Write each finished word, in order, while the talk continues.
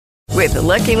With the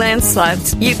Lucky Land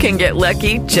Slots, you can get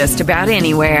lucky just about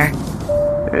anywhere.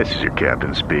 This is your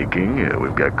captain speaking.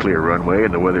 We've got clear runway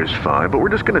and the weather's fine, but we're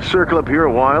just going to circle up here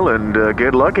a while and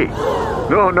get lucky.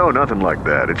 No, nothing like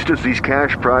that. It's just these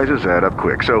cash prizes add up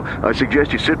quick. So I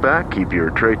suggest you sit back, keep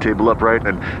your tray table upright,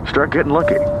 and start getting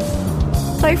lucky.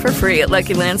 Play for free at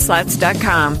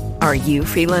LuckyLandSlots.com. Are you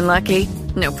feeling lucky?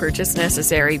 No purchase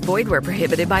necessary. Void where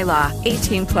prohibited by law.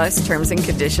 18 plus terms and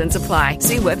conditions apply.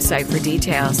 See website for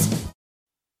details.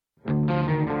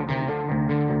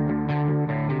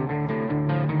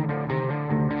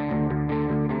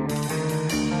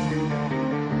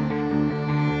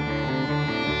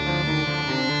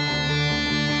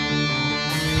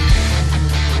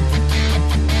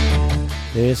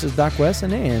 This is Doc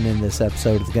Wesson, and in this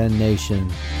episode of Gun Nation,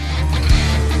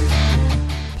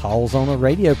 Paul's on a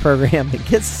radio program that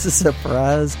gets a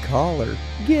surprise caller.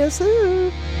 Guess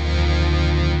who?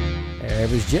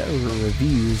 Average Joe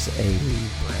reviews a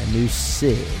brand new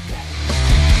SIG.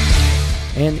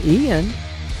 And Ian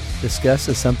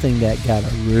discusses something that got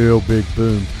a real big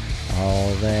boom. All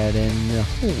that and a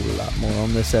whole lot more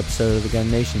on this episode of the Gun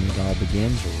Nation. It all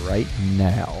begins right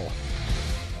now.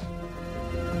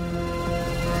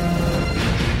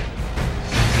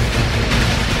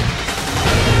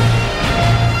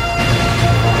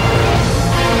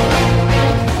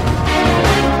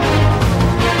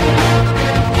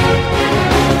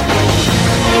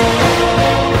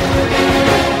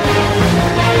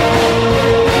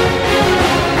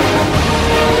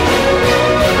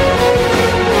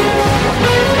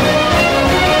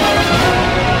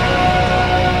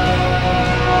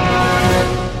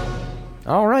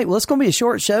 Well, it's going to be a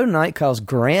short show tonight because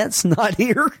Grant's not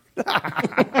here.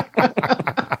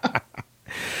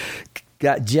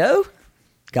 Got Joe,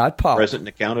 got Paul. Present and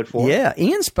accounted for. Yeah,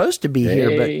 Ian's supposed to be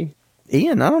here, but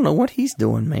Ian, I don't know what he's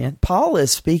doing, man. Paul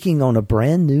is speaking on a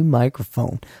brand new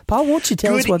microphone. Paul, won't you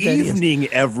tell us what that is? Good evening,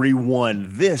 everyone.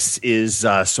 This is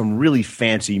some really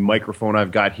fancy microphone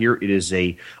I've got here. It is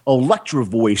a Electro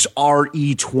Voice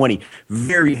RE20,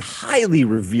 very highly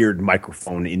revered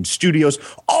microphone in studios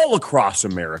all across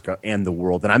America and the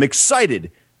world. And I'm excited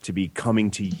to be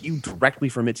coming to you directly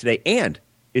from it today. And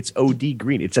it's OD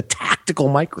green. It's a tactical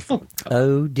microphone.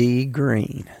 OD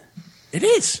green. It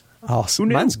is. Awesome.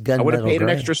 Mine's gunmetal gray. I would have paid an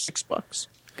extra $6.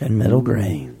 Gunmetal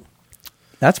gray.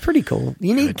 That's pretty cool.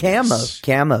 You need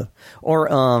camo, or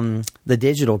the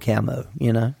digital camo.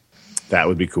 You know, that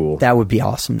would be cool. That would be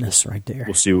awesomeness right there.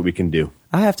 We'll see what we can do.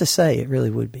 I have to say, it really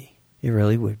would be. It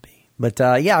really would be. But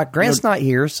yeah, Grant's not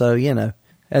here, so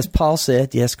as Paul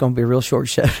said, it's going to be a real short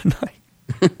show tonight.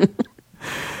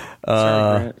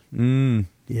 Sorry, Grant.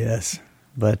 Yes,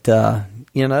 but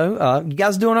you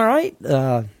guys doing all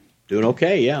right? Doing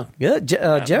okay, yeah. Good.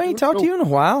 Joe, ain't talked to you in a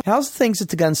while. How's things at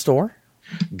the gun store?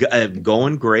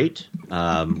 Going great.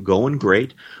 Going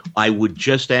great. I would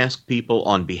just ask people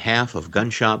on behalf of gun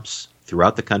shops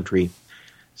throughout the country,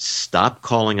 stop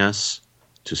calling us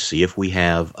to see if we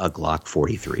have a Glock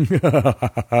 43.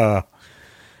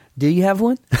 Do you have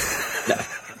one?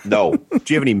 No.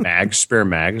 Do you have any spare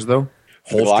mags, though?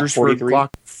 Holsters for Glock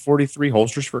 43?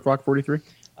 Holsters for Glock 43?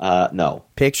 No.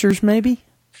 Pictures, maybe?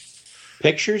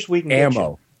 Pictures we can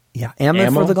ammo. Get you. Yeah,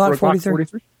 ammo for the Glock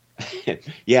 43?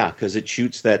 Yeah, because it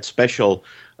shoots that special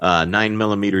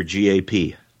 9mm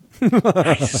GAP.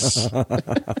 Nice.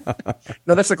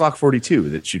 No, that's the Glock 42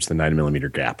 that shoots the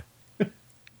 9mm gap.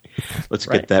 Let's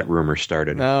get that rumor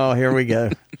started. Oh, here we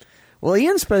go. Well,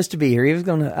 Ian's supposed to be here. He was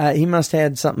going to. He must have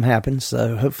had something happen,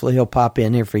 so hopefully he'll pop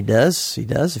in here. If he does, he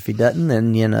does. If he doesn't,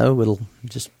 then it'll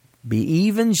just be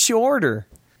even shorter.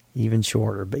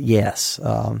 But yes.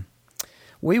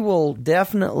 We will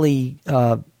definitely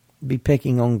be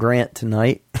picking on Grant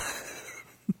tonight.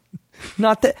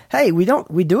 Not that, hey, we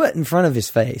do it in front of his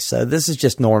face, so this is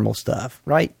just normal stuff,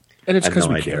 right? And it's because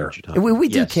we care. We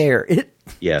do care.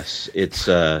 Yes, it's.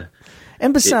 And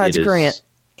besides, Grant,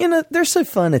 they're so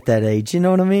fun at that age. You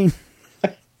know what I mean?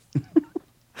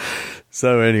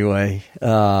 So anyway,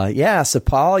 so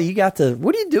Paul, you got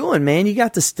what are you doing, man? You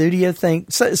got the studio thing.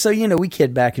 So we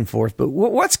kid back and forth, but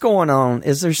what's going on?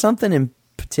 Is there something in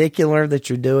particular that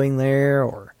you're doing there,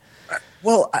 or?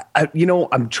 Well,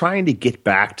 I'm trying to get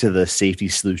back to the Safety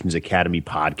Solutions Academy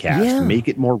podcast, make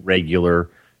it more regular.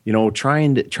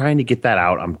 Trying to get that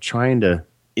out. I'm trying to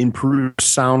improve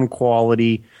sound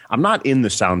quality. I'm not in the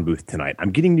sound booth tonight.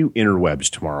 I'm getting new interwebs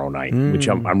tomorrow night, which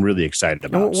I'm really excited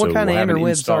about. What kind of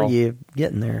interwebs are you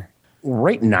getting there?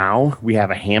 Right now, we have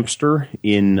a hamster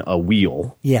in a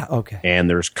wheel. Yeah, okay. And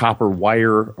there's copper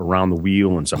wire around the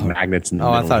wheel and some magnets in the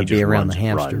middle. I thought it'd be around the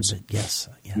hamster, but yes.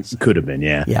 It could have been,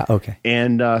 yeah. Yeah, okay.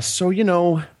 And so,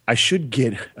 I should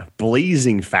get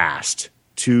blazing fast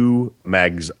 2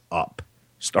 megs up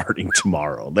starting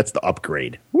tomorrow. That's the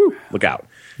upgrade. Woo, look out.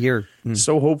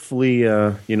 So hopefully,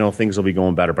 things will be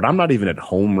going better. But I'm not even at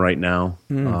home right now.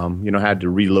 Had to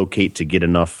relocate to get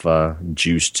enough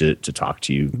juice to talk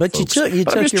to you. But folks.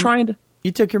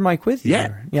 You took your mic with you.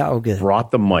 Yeah. Oh, good.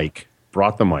 Brought the mic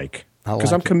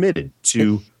because I'm committed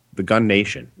to the Gun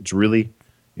Nation. It's really,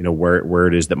 where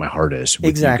it is that my heart is. With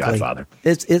exactly. You, Godfather.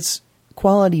 It's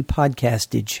quality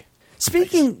podcastage.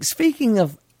 Speaking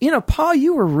of, Paul,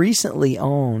 you were recently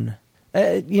on.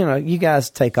 You guys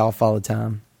take off all the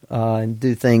time and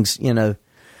do things,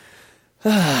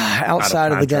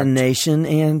 outside of the Gun Nation.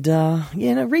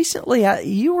 And recently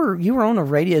you were on a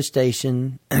radio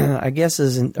station, I guess,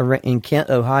 in Kent,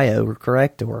 Ohio,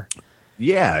 correct? Or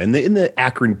yeah, in the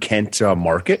Akron, Kent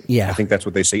market. Yeah, I think that's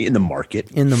what they say, in the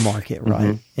market. In the market,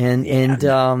 right? Mm-hmm.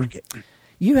 And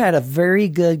you had a very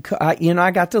good.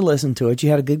 I got to listen to it. You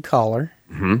had a good caller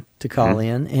to call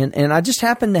in, and I just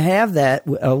happened to have that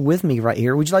with me right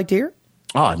here. Would you like to hear it?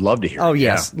 Oh, I'd love to hear it. Oh,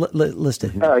 yes. Yeah.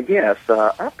 Listen. Yes.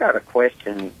 I've got a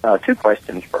question, 2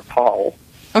 questions for Paul.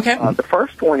 Okay. The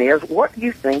first one is, what do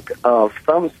you think of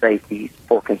thumb safeties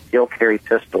for concealed carry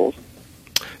pistols?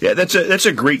 Yeah, that's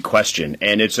a great question,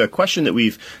 and it's a question that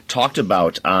we've talked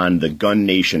about on the Gun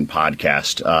Nation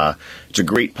podcast. It's a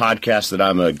great podcast that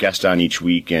I'm a guest on each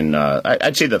week, and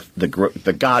I'd say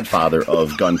the godfather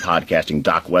of gun podcasting,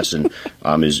 Doc Wesson,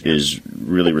 is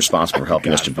really responsible for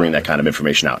helping us to bring that kind of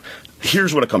information out.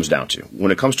 Here's what it comes down to.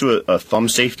 When it comes to a thumb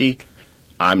safety,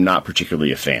 I'm not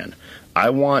particularly a fan. I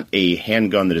want a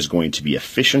handgun that is going to be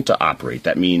efficient to operate.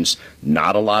 That means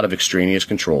not a lot of extraneous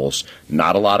controls,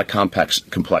 not a lot of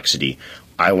complexity.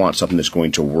 I want something that's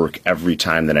going to work every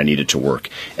time that I need it to work.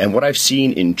 And what I've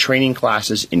seen in training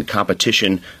classes, in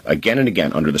competition, again and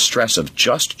again, under the stress of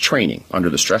just training, under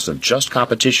the stress of just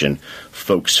competition,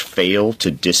 folks fail to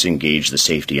disengage the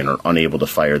safety and are unable to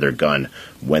fire their gun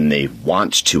when they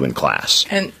want to in class.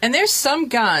 And there's some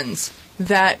guns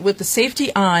that with the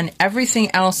safety on, everything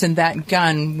else in that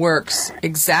gun works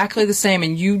exactly the same,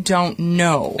 and you don't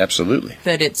know. Absolutely.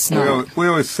 That it's not. We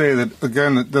always say that a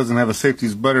gun that doesn't have a safety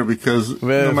is better because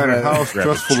no matter how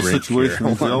stressful the situation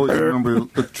is, you always remember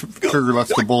the trigger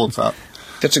lets the bullets out.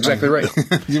 That's exactly right.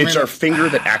 It's our finger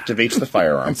that activates the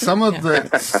firearm. And some of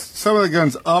the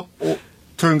guns up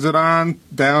turns it on,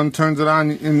 down turns it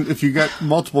on, and if you got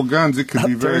multiple guns, it could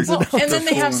be very. Well, and then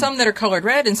they have some that are colored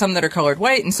red and some that are colored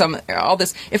white and some all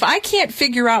this. If I can't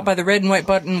figure out by the red and white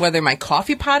button whether my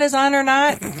coffee pot is on or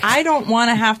not, I don't want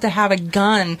to have a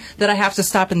gun that I have to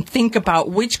stop and think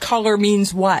about which color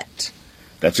means what.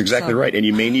 That's exactly right. And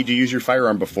you may need to use your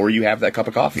firearm before you have that cup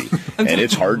of coffee. And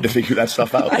it's hard to figure that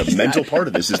stuff out. The mental part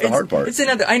of this is the hard part. It's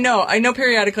another. I know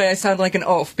periodically I sound like an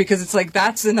oaf because it's like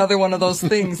that's another one of those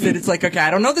things that it's like, okay,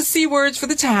 I don't know the C words for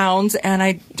the towns and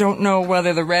I don't know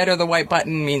whether the red or the white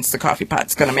button means the coffee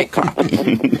pot's going to make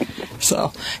coffee.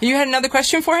 So, you had another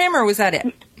question for him or was that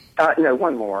it? No,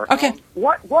 one more. Okay.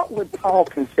 What would Paul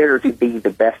consider to be the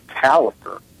best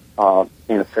caliber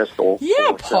in a pistol?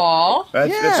 Yeah, Paul.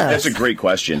 That's a great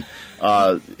question.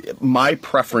 My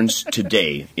preference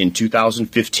today in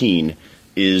 2015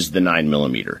 is the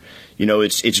 9mm.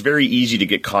 It's very easy to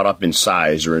get caught up in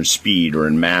size or in speed or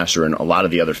in mass or in a lot of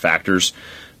the other factors.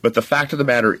 But the fact of the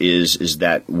matter is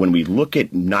that when we look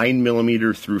at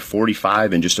 9mm through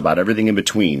 45 and just about everything in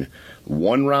between,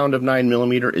 one round of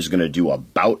 9mm is going to do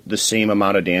about the same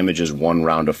amount of damage as one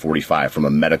round of 45 from a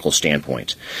medical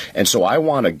standpoint. And so I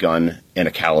want a gun and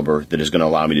a caliber that is going to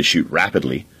allow me to shoot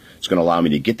rapidly. It's going to allow me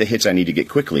to get the hits I need to get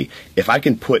quickly. If I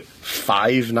can put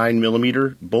 5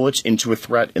 9mm bullets into a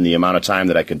threat in the amount of time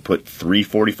that I could put 3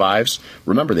 45s,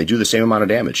 remember, they do the same amount of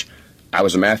damage. I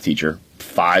was a math teacher.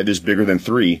 5 is bigger than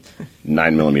 3.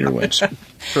 9mm wins.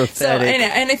 So,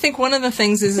 and I think one of the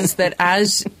things is that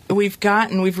as we've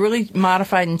really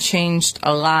modified and changed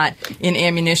a lot in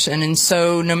ammunition, and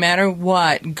so no matter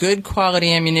what, good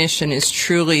quality ammunition is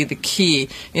truly the key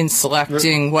in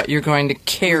selecting what you're going to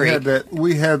carry.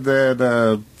 We had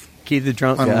that Key the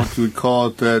drunk guy. I don't know what you would call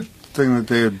it, that thing that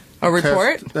they had. A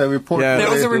report? That report. Yeah, that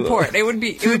was a report. It would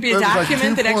be a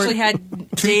document that actually had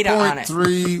data on it.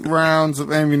 2.3 rounds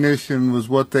of ammunition was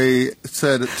what they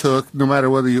said it took, no matter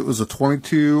whether it was a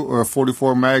 22 or a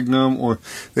 44 Magnum, or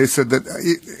they said that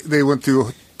they went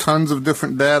through tons of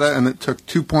different data, and it took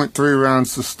 2.3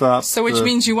 rounds to stop. So which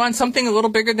means you want something a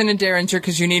little bigger than a Derringer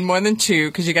because you need more than 2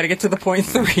 because you got to get to the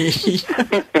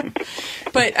 .3.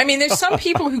 But, I mean, there's some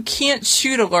people who can't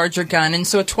shoot a larger gun, and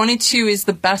so a 22 is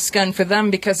the best gun for them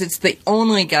because it's the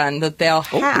only gun that they'll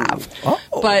have.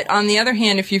 But on the other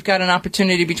hand, if you've got an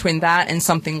opportunity between that and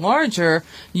something larger,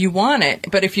 you want it.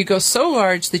 But if you go so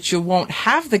large that you won't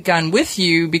have the gun with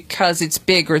you because it's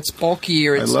big or it's bulky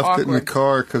or it's I left awkward. it in the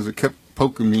car because it kept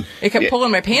poking me. It kept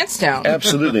pulling my pants down.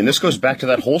 Absolutely. And this goes back to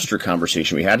that holster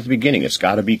conversation we had at the beginning. It's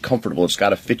got to be comfortable. It's got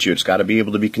to fit you. It's got to be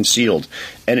able to be concealed.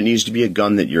 And it needs to be a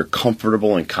gun that you're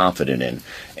comfortable and confident in.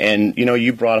 And,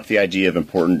 you brought up the idea of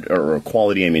important or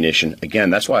quality ammunition. Again,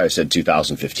 that's why I said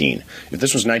 2015. If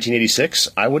this was 1986,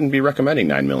 I wouldn't be recommending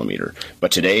 9mm.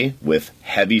 But today, with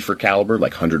heavy for caliber,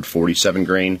 like 147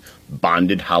 grain,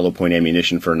 bonded hollow point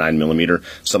ammunition for a 9mm,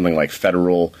 something like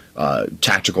Federal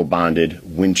tactical bonded,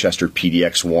 Winchester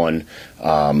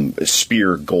PDX-1,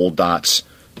 Spear gold dots,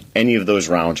 any of those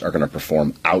rounds are going to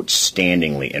perform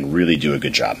outstandingly and really do a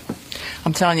good job.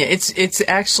 I'm telling you, it's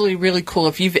actually really cool.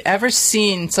 If you've ever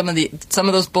seen some of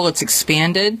those bullets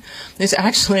expanded, there's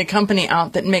actually a company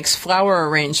out that makes flower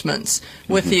arrangements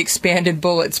with the expanded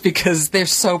bullets because they're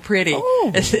so pretty.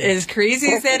 Oh. As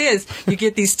crazy as that is, you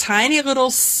get these tiny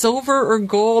little silver or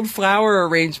gold flower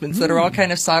arrangements that are all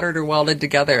kind of soldered or welded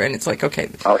together, and it's like, okay,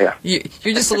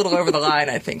 you're just a little over the line,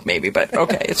 I think, maybe, but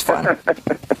okay, it's fun.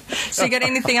 So you got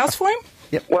anything else for him?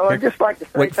 Yep. Well, I'd just like to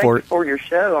say thank you for your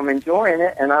show. I'm enjoying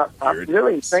it, and I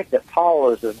really think that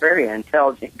Paul is a very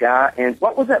intelligent guy. And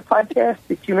what was that podcast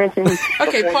that you mentioned?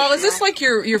 Okay, Paul, is this like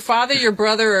your father, your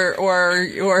brother, or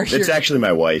It's actually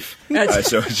my wife.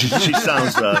 So she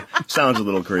sounds a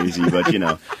little crazy, but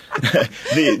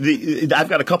I've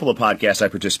got a couple of podcasts I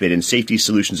participate in. Safety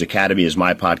Solutions Academy is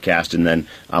my podcast, and then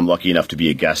I'm lucky enough to be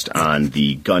a guest on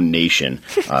the Gun Nation,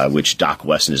 which Doc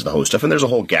Wesson is the host of. And there's a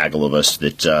whole gaggle of us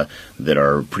that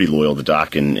are pretty loyal to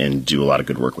Doc and do a lot of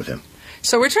good work with him.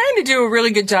 So we're trying to do a really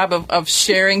good job of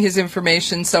sharing his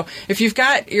information. So if you've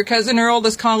got your cousin Earl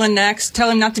that's calling next,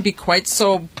 tell him not to be quite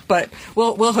so, but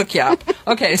we'll hook you up.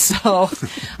 Okay, so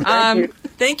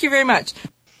thank you very much.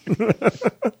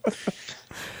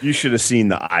 You should have seen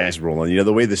the eyes rolling.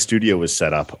 The way the studio was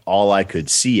set up, all I could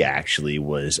see actually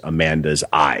was Amanda's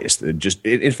eyes.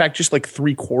 In fact, just like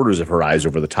 3/4 of her eyes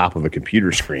over the top of a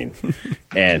computer screen.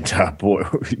 And boy,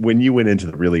 when you went into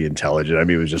the really intelligent,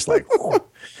 it was just like,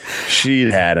 she'd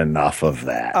had enough of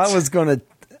that. I was going to,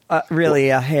 I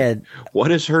had. What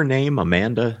is her name,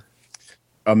 Amanda?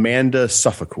 Amanda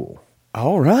Suffolcool.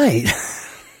 All right.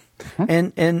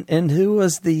 And who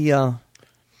was the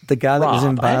guy that was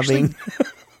imbibing?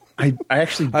 I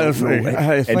actually don't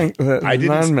know. I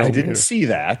didn't see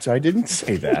that. I didn't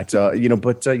say that.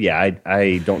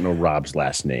 I don't know Rob's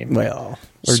last name. Well,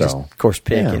 we're just, of course,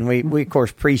 picking. Yeah. We of course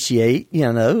appreciate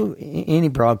any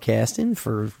broadcasting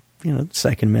for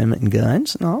Second Amendment and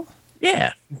guns and all.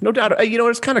 Yeah, no doubt.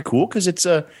 It's kind of cool because it's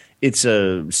a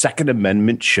Second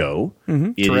Amendment show.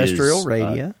 Mm-hmm. Terrestrial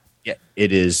radio. Yeah,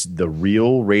 it is the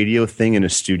real radio thing in a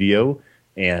studio,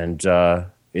 and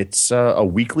it's a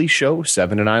weekly show,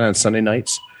 7 to 9 on Sunday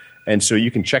nights, and so you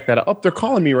can check that out. Oh, they're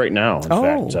calling me right now. In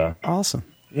fact, awesome.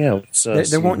 Yeah,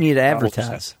 they're wanting you to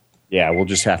advertise. We'll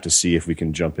just have to see if we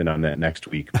can jump in on that next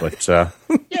week. But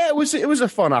it was a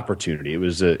fun opportunity. It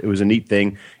was a neat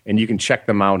thing, and you can check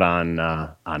them out on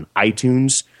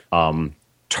iTunes.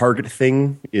 Target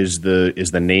Thing is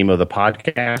the name of the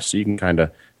podcast, so you can kind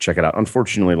of check it out.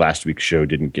 Unfortunately, last week's show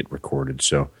didn't get recorded,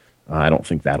 so I don't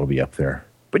think that'll be up there.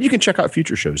 But you can check out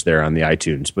future shows there on the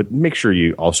iTunes. But make sure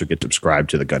you also get subscribed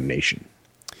to the Gun Nation.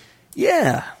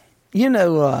 Yeah.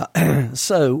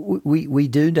 So we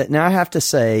do that. Now, I have to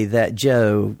say that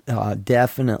Joe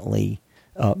definitely,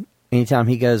 anytime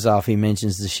he goes off, he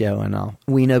mentions the show and all.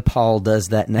 We know Paul does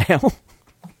that now.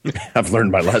 I've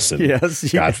learned my lesson.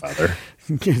 Yes. Godfather.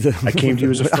 I came to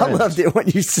you as a friend. I loved it when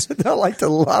you said, I like to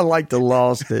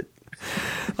lost it.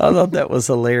 I thought that was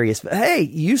hilarious. But hey,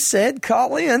 you said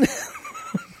call in.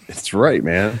 That's right,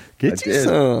 man. Get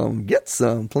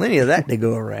some. Plenty of that to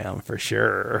go around for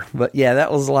sure. But yeah,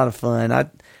 that was a lot of fun.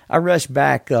 I rushed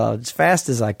back as fast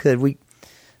as I could. We're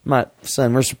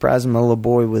surprising my little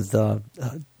boy with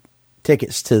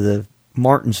tickets to the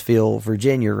Martinsville,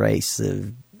 Virginia race,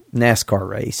 the NASCAR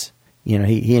race.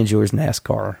 He enjoys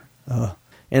NASCAR.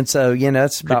 And so,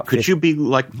 it's about... Could you be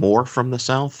like more from the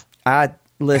South?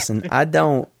 Listen, I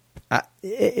don't...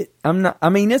 I'm not. I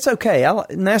mean, it's okay.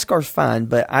 NASCAR's fine,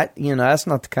 but that's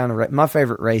not the kind of my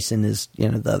favorite racing is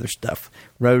the other stuff,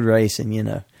 road racing,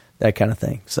 that kind of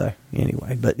thing. So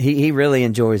anyway, but he really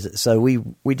enjoys it. So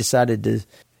we decided to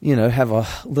have a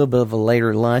little bit of a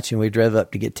later lunch, and we drove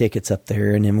up to get tickets up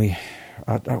there, and then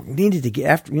I needed to get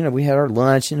after we had our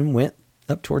lunch and went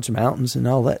up towards the mountains and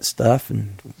all that stuff,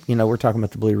 and we're talking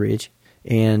about the Blue Ridge,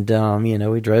 and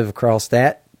we drove across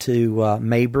that to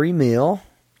Mabry Mill.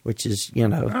 which is, you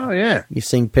know. Oh, yeah. You've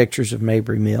seen pictures of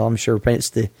Mabry Mill. I'm sure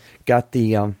it's got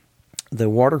the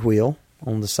water wheel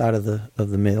on the side of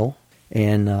the mill.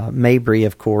 And Mabry,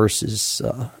 of course, is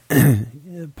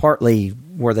partly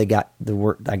where they got the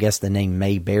word, I guess, the name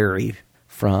Mayberry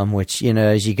from, which, you know,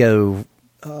 as you go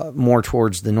more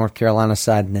towards the North Carolina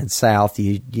side and then south,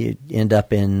 you end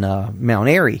up in Mount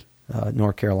Airy,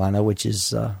 North Carolina, which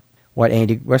is that's where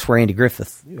Andy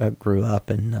Griffith grew up,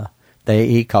 and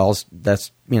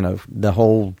that's, you know, the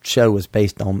whole show was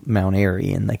based on Mount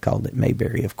Airy, and they called it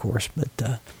Mayberry, of course.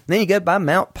 But then you go by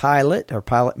Mount Pilot, or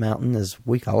Pilot Mountain, as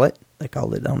we call it. They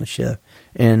called it on the show,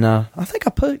 and I think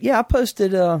I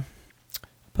posted a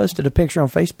picture on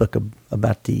Facebook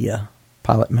about the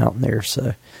Pilot Mountain there.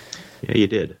 So yeah, you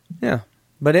did. Yeah,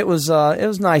 but it was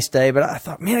a nice day. But I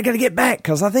thought, man, I got to get back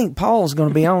because I think Paul's going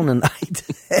to be on tonight.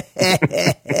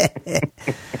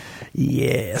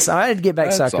 Yeah, so I had to get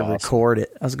back so I could record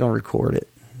it. I was going to record it,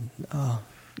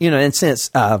 you know, and since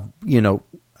you know,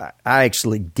 I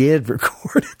actually did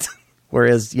record it,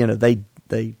 whereas, you know, they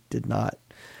did not.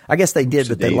 I guess they did,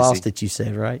 but they lost it, you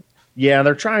said, right? Yeah,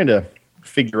 they're trying to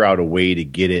figure out a way to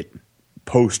get it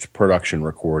post-production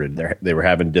recorded. They were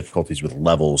having difficulties with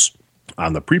levels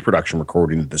on the pre-production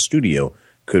recording that the studio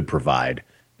could provide.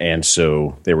 And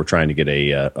so they were trying to get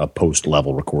a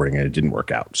post-level recording, and it didn't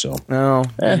work out. So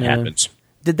that happens.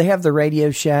 Did they have the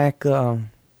Radio Shack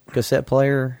cassette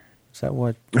player? Is that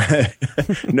what?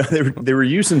 No, they were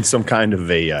using some kind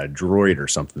of a droid or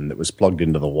something that was plugged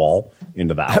into the wall,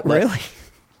 into the outlet. Really?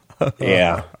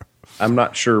 Yeah, I'm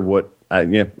not sure what. I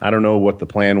don't know what the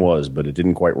plan was, but it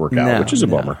didn't quite work out, which is a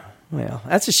bummer. Well,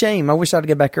 that's a shame. I wish I'd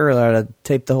get back earlier. I'd have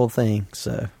taped the whole thing.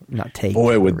 So not taped.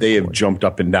 Boy, would they have jumped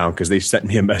up and down because they sent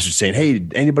me a message saying, "Hey,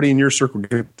 anybody in your circle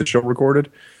get the show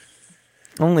recorded?"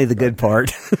 Only the good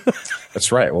part.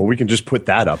 That's right. Well, we can just put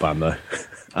that up on the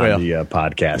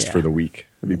podcast for the week.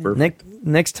 That'd be perfect.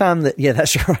 Next time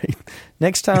that's right.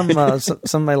 Next time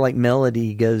somebody like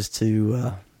Melody goes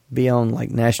to be on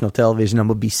like national television, I'm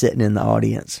gonna be sitting in the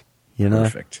audience. You know,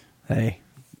 perfect. Hey,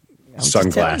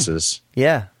 sunglasses.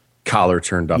 Yeah. Collar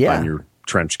turned up on your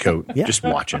trench coat. Yeah. Just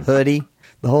watching. Hoodie,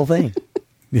 the whole thing.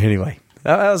 Anyway,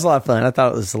 that was a lot of fun. I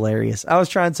thought it was hilarious. I was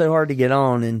trying so hard to get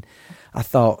on, and I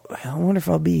thought, I wonder if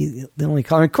I'll be the only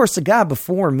caller. Of course, the guy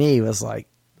before me was like,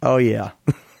 oh, yeah.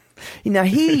 Now,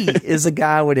 he is a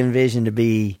guy I would envision to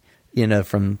be, you know,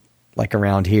 from like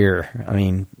around here. I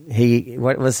mean,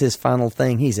 what was his final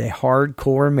thing? He's a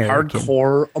hardcore American.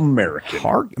 Hardcore American.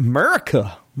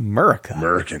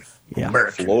 American. Yeah.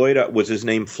 American. Floyd, was his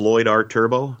name Floyd R.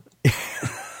 Turbo?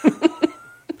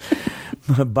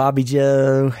 Bobby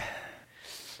Joe.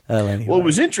 Anyway. Well, it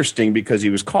was interesting because he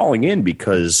was calling in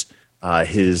because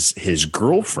his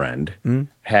girlfriend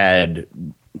had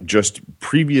just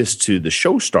previous to the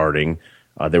show starting,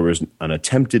 there was an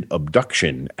attempted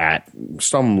abduction at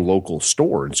some local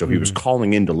store. And so he was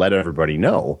calling in to let everybody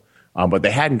know. But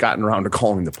they hadn't gotten around to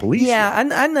calling the police. Yeah,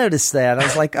 I noticed that. I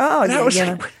was like,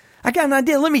 oh, I got an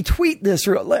idea. Let me tweet this.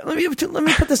 Let me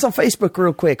put this on Facebook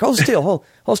real quick. Hold still.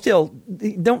 Hold still.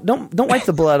 Don't wipe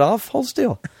the blood off. Hold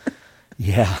still.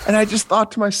 Yeah. And I just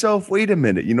thought to myself, wait a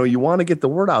minute. You know, you want to get the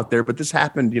word out there, but this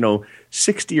happened,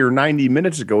 60 or 90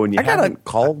 minutes ago, and you haven't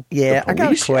called the police I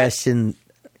got a question.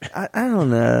 I don't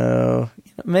know.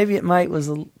 Maybe it was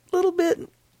a little bit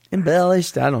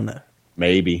embellished. I don't know.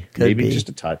 Maybe just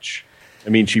a touch. I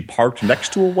mean, she parked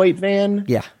next to a white van.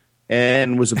 Yeah.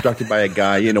 And was abducted by a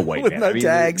guy in a white with van. no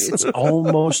tags. It's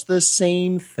almost the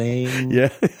same thing. Yeah.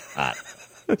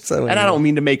 And I don't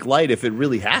mean to make light if it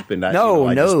really happened. I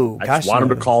just want him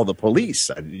to call the police.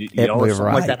 If something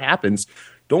like that happens,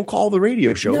 don't call the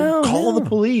radio show. Call the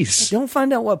police. Don't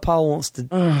find out what Paul wants to,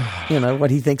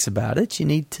 what he thinks about it. You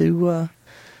need to.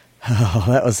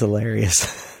 That was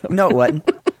hilarious. No, it wasn't.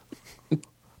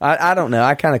 I don't know.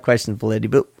 I kind of question validity,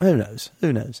 but who knows?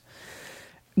 Who knows?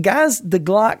 Guys, the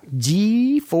Glock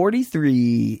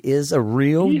G43 is a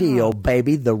real deal,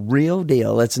 baby. The real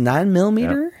deal. It's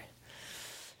 9mm.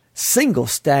 Single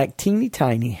stack, teeny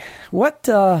tiny. What?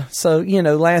 So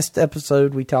last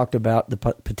episode we talked about the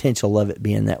potential of it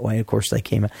being that way. Of course, they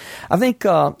came out. I think.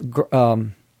 Oh,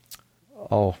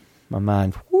 my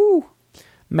mind. Woo.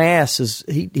 Mass is.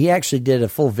 He actually did a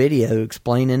full video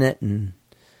explaining it and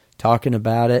talking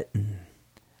about it. And,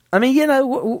 I mean,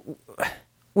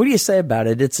 what do you say about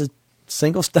it? It's a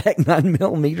single stack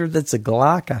 9mm. That's a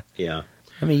Glock. Yeah.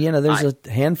 I mean, there's a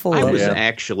handful of. I was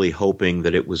actually hoping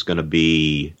that it was going to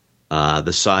be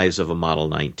the size of a Model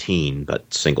 19,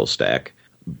 but single stack.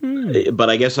 But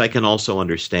I guess I can also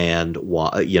understand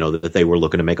why, that they were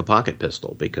looking to make a pocket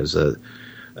pistol because the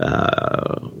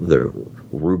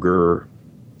Ruger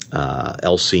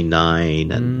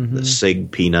LC9 and the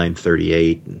SIG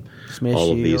P938 and Smith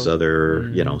all of Shield. these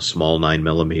other, small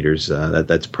 9mm.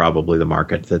 That's probably the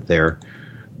market that they're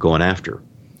going after.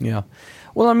 Yeah.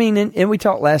 Well, I mean, and we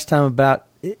talked last time about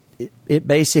it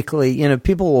basically,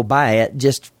 people will buy it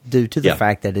just due to the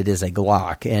fact that it is a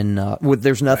Glock. And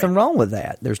there's nothing wrong with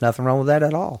that. There's nothing wrong with that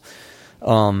at all.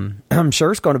 I'm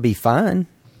sure it's going to be fine.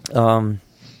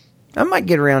 I might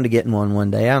get around to getting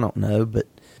one day. I don't know. But,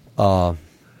 I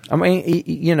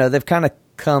mean, they've kind of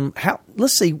come.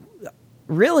 Let's see.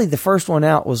 Really, the first one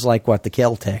out was like, the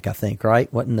Kel-Tec, I think,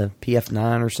 right? Wasn't the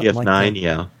PF9 or something like that? PF9,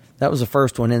 yeah. That was the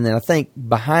first one. And then I think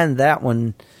behind that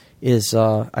one is,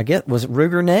 I guess, was it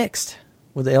Ruger next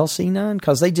with the LC9?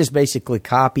 Because they just basically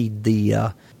copied the,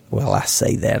 I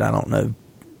say that, I don't know.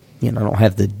 I don't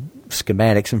have the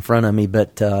schematics in front of me,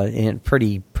 but it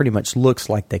pretty much looks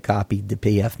like they copied the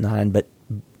PF9, but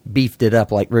beefed it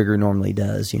up like Ruger normally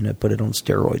does, put it on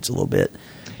steroids a little bit.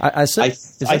 I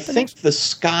think the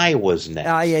Sky was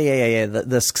next. Yeah.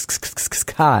 The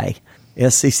Sky.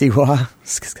 SCCY.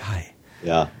 Sky.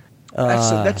 Yeah.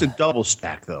 That's a double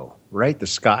stack, though, right? The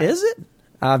Sky. Is it?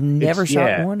 I've never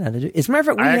shot one. As a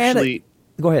matter of fact, we had it.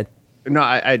 Go ahead. No,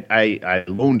 I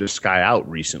loaned a Sky out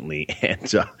recently,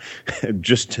 and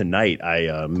just tonight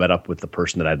I met up with the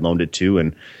person that I'd loaned it to,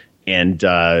 and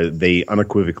they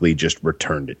unequivocally just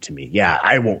returned it to me. Yeah,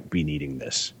 I won't be needing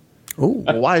this. Oh,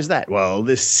 well, why is that? Well,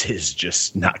 this is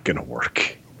just not going to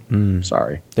work.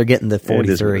 Sorry, they're getting the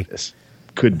 43.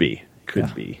 Could be.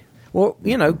 Well,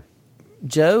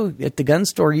 Joe, at the gun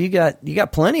store, you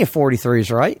got plenty of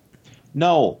 43s, right?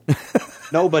 No,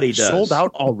 nobody does. Sold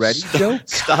out already, Joe?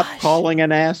 Stop calling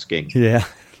and asking. Yeah.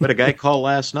 But a guy called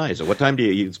last night. He said, what time do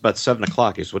you, it's about 7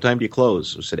 o'clock. He said, what time do you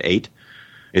close? I said, 8.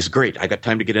 It's great. I got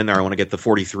time to get in there. I want to get the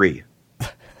 43.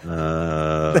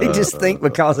 They just think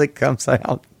because it comes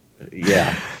out.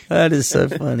 Yeah. That is so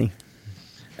funny.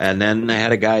 And then I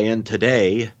had a guy in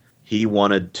today. He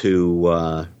wanted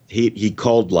to, he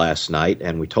called last night,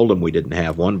 and we told him we didn't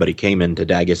have one, but he came in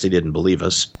today. I guess he didn't believe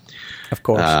us. Of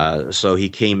course. So he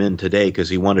came in today because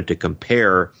he wanted to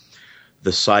compare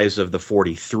the size of the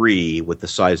 43 with the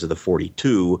size of the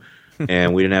 42,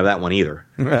 and we didn't have that one either.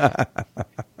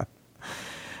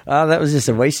 That was just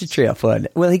a wasted trip, wasn't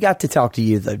it? Well, he got to talk to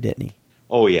you, though, didn't he?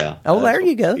 Oh, yeah. Oh, there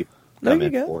you go. There you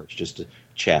go. It's just to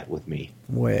chat with me.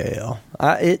 Well,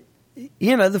 the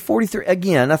 43,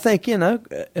 again, I think,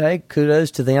 hey,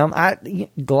 kudos to them.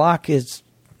 Glock is,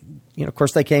 of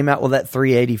course, they came out with that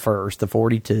 380 first, the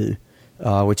 42,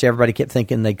 which everybody kept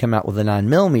thinking they'd come out with the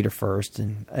 9mm first.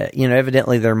 And,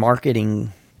 evidently their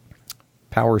marketing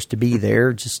powers to be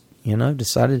there just,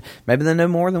 decided maybe they know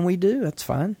more than we do. That's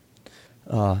fine.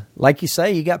 Like you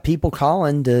say, you got people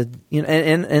calling to,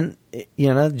 and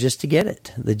just to get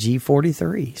it, the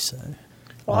G43. So,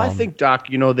 well, I think, Doc,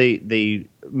 they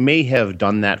may have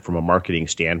done that from a marketing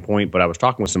standpoint, but I was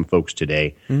talking with some folks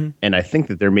today, and I think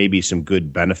that there may be some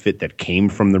good benefit that came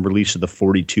from the release of the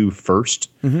 42 first.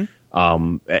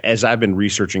 As I've been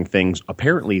researching things,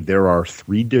 apparently there are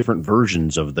 3 different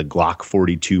versions of the Glock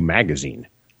 42 magazine.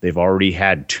 They've already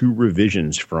had 2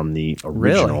 revisions from the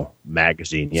original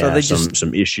magazine. Yeah, so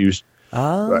some issues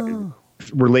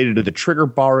related to the trigger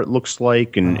bar, it looks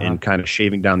like, and kind of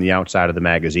shaving down the outside of the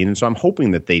magazine. And so I'm hoping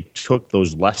that they took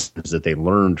those lessons that they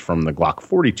learned from the Glock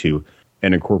 42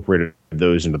 and incorporated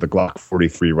those into the Glock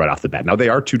 43 right off the bat. Now, they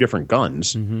are 2 different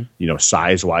guns.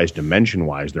 Size-wise,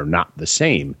 dimension-wise, they're not the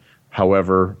same.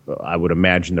 However, I would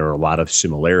imagine there are a lot of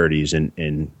similarities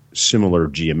in similar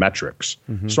geometrics.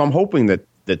 So I'm hoping that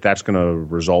that's going to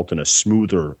result in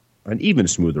an even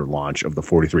smoother launch of the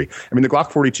 43. I mean, the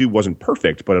Glock 42 wasn't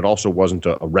perfect, but it also wasn't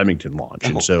a Remington launch.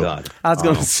 And so, God. I was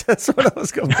going to. That's what I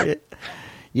was going to hit.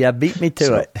 Yeah, beat me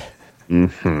to it.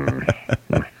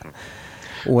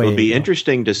 It'll be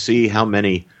interesting to see how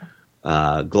many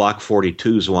Glock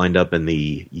 42s wind up in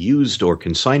the used or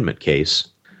consignment case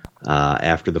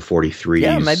after the 43s.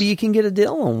 Yeah, maybe you can get a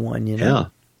deal on one. Yeah.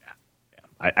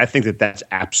 I think that that's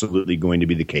absolutely going to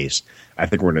be the case. I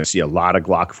think we're going to see a lot of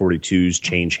Glock 42s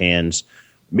change hands.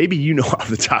 Maybe off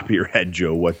the top of your head,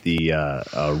 Joe, what the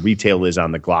retail is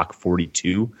on the Glock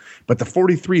 42, but the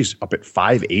 43 is up at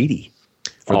 $580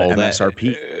 for the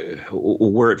MSRP.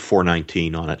 We're at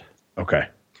 $419 on it. Okay,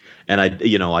 and I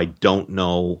don't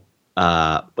know. We're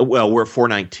at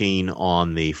 $419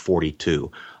 on the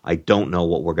 42. I don't know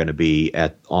what we're going to be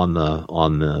at on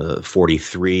the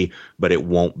 43, but it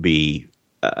won't be.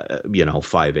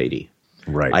 $580.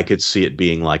 Right. I could see it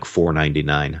being like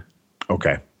 $499.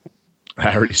 Okay.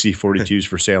 I already see 42s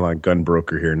for sale on Gun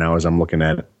Broker here now as I'm looking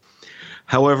at it.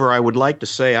 However, I would like to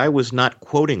say I was not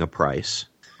quoting a price.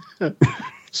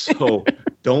 So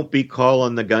Don't be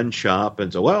calling the gun shop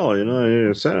and say, well,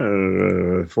 it's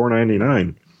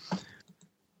 $4.99.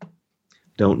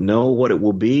 Don't know what it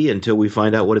will be until we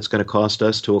find out what it's going to cost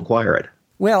us to acquire it.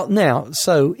 Well, now,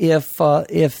 so if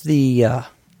the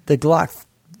Glock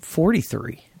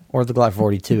 43 or the Glock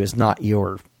 42 is not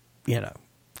your,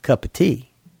 cup of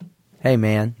tea, hey,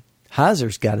 man,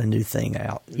 Heiser's got a new thing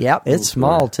out. Yep, it's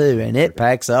small, too, and it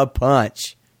packs a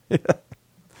punch.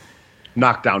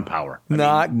 Knockdown power.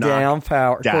 Knockdown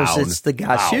power. Of course, it's the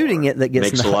guy shooting it that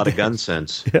gets Makes a lot of gun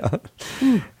sense. Yeah.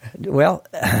 Well,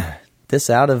 this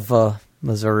out of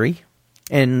Missouri,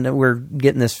 and we're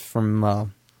getting this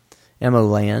from Ammo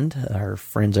Land, our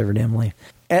friends over at Emily.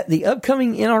 At the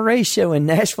upcoming NRA show in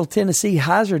Nashville, Tennessee,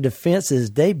 Heiser Defense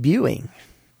is debuting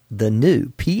the new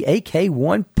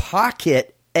PAK-1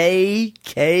 Pocket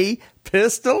AK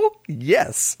pistol.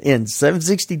 Yes, in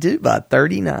 7.62 by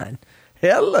 39.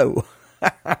 Hello.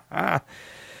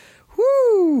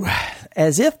 Woo!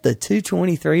 As if the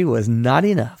 223 was not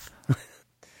enough.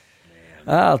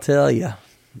 I'll tell you.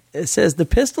 It says the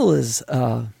pistol is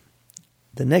the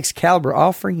next caliber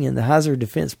offering in the Heiser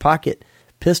Defense Pocket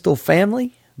pistol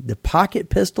family. The Pocket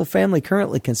pistol family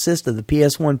currently consists of the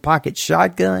PS1 Pocket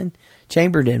shotgun,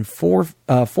 chambered in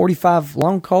 45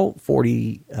 long Colt,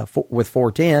 with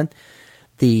 410.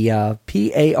 The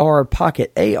PAR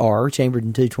Pocket AR, chambered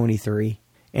in 223.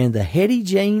 And the Hetty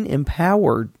Jane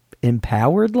Empowered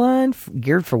line,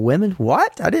 geared for women.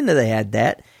 What? I didn't know they had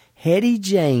that. Hetty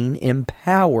Jane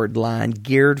Empowered line,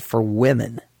 geared for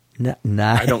women.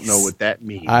 Nice. I don't know what that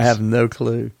means. I have no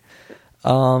clue.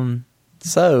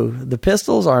 So the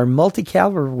pistols are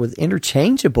multi-caliber with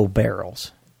interchangeable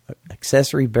barrels.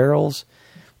 Accessory barrels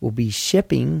will be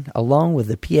shipping along with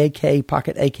the PAK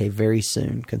Pocket AK very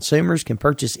soon. Consumers can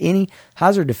purchase any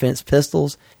Heiser Defense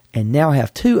pistols and now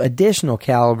have 2 additional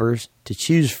calibers to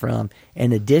choose from,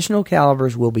 and additional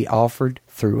calibers will be offered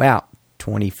throughout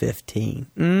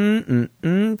 2015.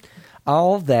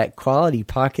 All that quality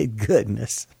pocket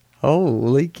goodness.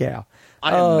 Holy cow. I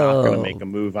am not going to make a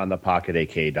move on the Pocket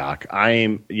AK, Doc. I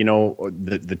am,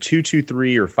 the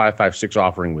 223 or 5.56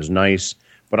 offering was nice,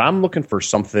 but I'm looking for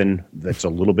something that's a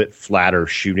little bit flatter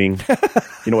shooting.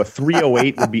 A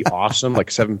 308 would be awesome, like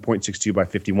 7.62 by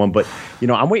 51, but,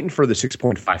 I'm waiting for the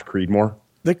 6.5 Creedmoor.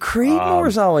 The Creedmoor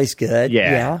is always good.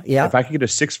 Yeah. If I could get a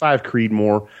 6.5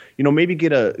 Creedmoor, maybe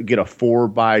get a 4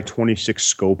 by 26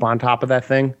 scope on top of that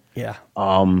thing. Yeah.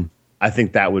 I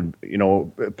think that would,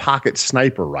 pocket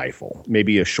sniper rifle,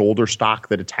 maybe a shoulder stock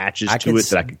that attaches to it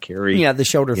that I could carry. Yeah, the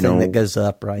shoulder thing that goes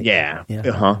up, right? Yeah.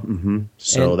 Mm-hmm.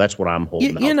 So that's what I'm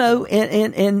holding.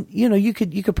 And you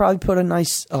could probably put a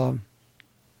nice, like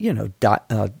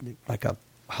a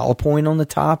hollow point on the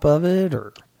top of it,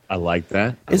 or I like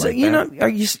that. Are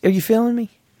you feeling me?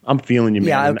 I'm feeling you, man.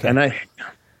 Yeah, okay.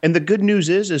 And the good news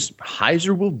is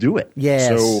Heiser will do it. Yes.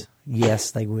 So, yes,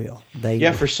 they will.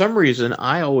 For some reason,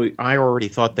 I already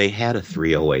thought they had a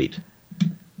 308.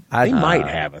 They might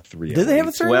have a 308. Do they have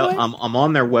a 308? Well, I'm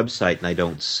on their website and I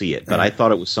don't see it, but I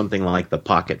thought it was something like the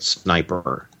Pocket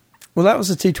Sniper. Well, that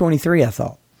was a 223, I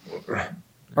thought.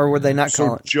 Or were they not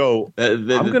calling it? Joe, I'm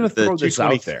going to throw this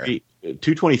out there.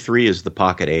 223 is the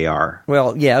Pocket AR.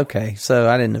 Well, yeah, okay. So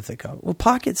I didn't know if they called it. Well,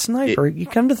 Pocket Sniper, you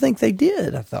come to think they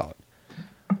did, I thought.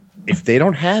 If they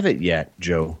don't have it yet,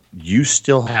 Joe, you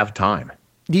still have time.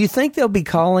 Do you think they'll be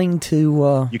calling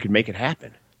to... you can make it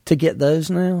happen. To get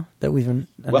those now that we've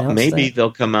announced? Well, maybe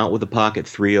they'll come out with a Pocket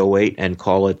 308 and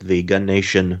call it the Gun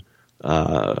Nation,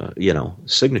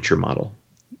 signature model.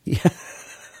 Yeah.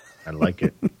 I like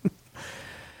it.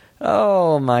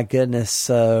 Oh, my goodness.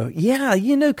 So, yeah,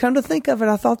 come to think of it,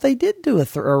 I thought they did do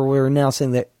or we're announcing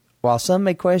that while some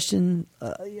may question,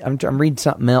 I'm reading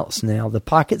something else now, the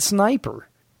Pocket Sniper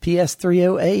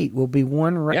PS308 will be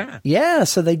one. Yeah,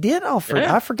 so they did offer it.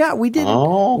 I forgot we didn't.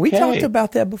 Okay. We talked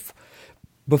about that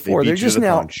before. They're just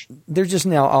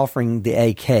now offering the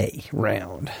AK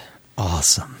round.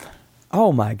 Awesome.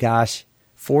 Oh my gosh,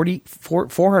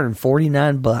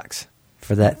 $449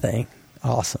 for that thing.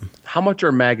 Awesome. How much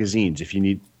are magazines if you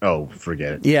need? Oh,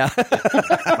 forget it. Yeah.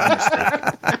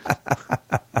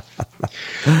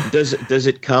 Does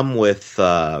it come with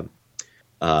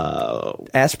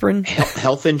aspirin,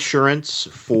 health insurance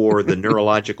for the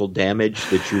neurological damage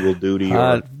that you will do to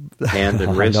your hand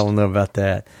and wrist? I don't know about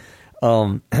that.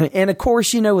 And of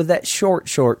course, with that short.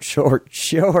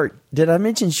 Did I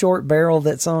mention short barrel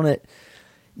that's on it?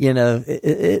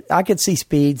 I could see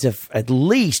speeds of at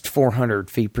least 400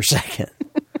 feet per second.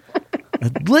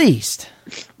 At least.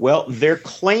 Well, they're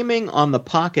claiming on the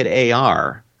Pocket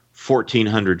AR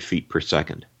 1,400 feet per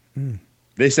second.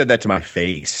 They said that to my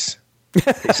face.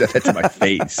 They said that to my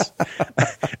face.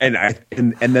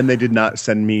 And then they did not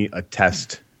send me a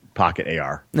test pocket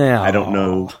AR. No. I don't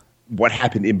know what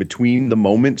happened in between the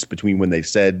moments between when they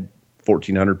said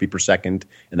 1,400 feet per second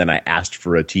and then I asked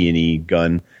for a T&E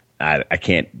gun. I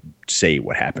can't say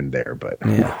what happened there, but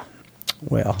yeah.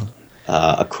 Well,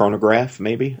 a chronograph,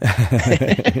 maybe.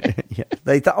 yeah.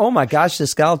 They thought, oh my gosh,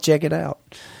 this guy will check it out.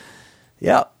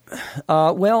 Yep.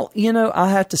 Well, I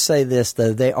have to say this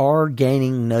though, they are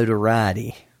gaining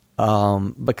notoriety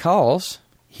because,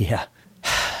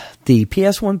 the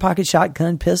PS1 pocket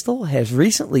shotgun pistol has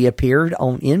recently appeared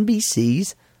on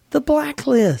NBC's The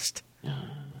Blacklist.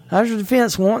 Hazard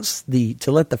Defense wants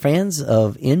to let the fans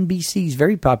of NBC's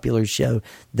very popular show,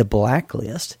 The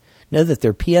Blacklist, know that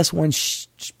their PS1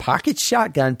 pocket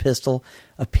shotgun pistol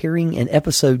appearing in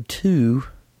episode 2,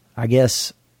 I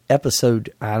guess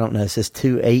episode, I don't know, it says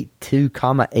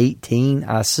 282,18.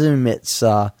 I assume it's...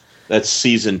 That's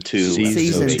season 2.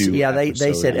 Season 2. Yeah, they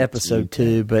said 18. episode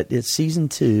 2, but it's season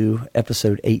 2,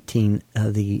 episode 18.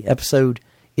 The episode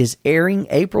is airing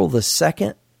April the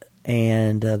 2nd,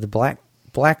 and the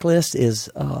Blacklist is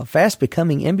fast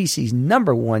becoming NBC's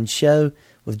 #1 show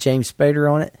with James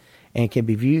Spader on it, and can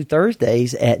be viewed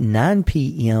Thursdays at 9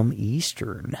 p.m.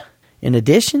 Eastern. In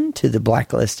addition to the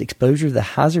Blacklist exposure, the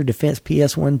Hazard Defense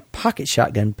PS1 pocket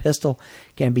shotgun pistol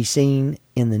can be seen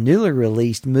in the newly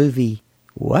released movie,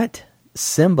 what?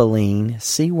 Cymbeline,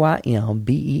 Cymbeline,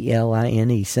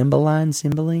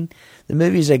 Cymbeline. The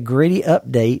movie is a gritty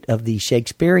update of the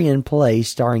Shakespearean play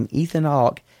starring Ethan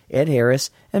Hawke, Ed Harris,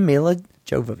 and Mila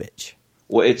Jovovich.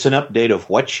 Well, it's an update of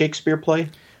what Shakespeare play?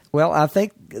 Well, I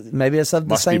think maybe it's of the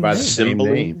Must be same by name. the same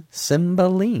name.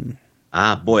 Cymbeline.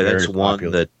 Ah, boy, that's Very one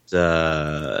popular.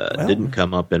 that didn't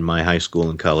come up in my high school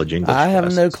and college English I have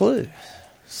classes. no clue.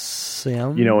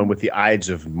 And with the Ides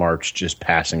of March just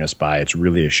passing us by, it's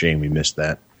really a shame we missed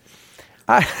that.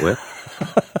 What?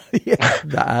 Yeah,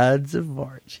 the Ides of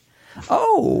March.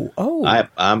 Oh.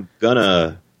 I'm going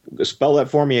to spell that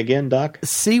for me again, Doc.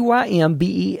 Cymbeline,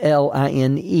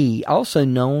 also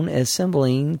known as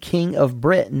Cymbeline, King of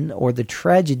Britain, or The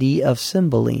Tragedy of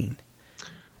Cymbeline,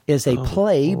 is a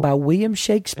play by William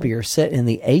Shakespeare set in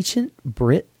the ancient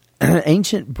Britain,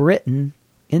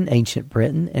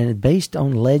 and based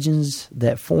on legends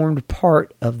that formed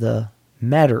part of the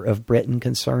matter of Britain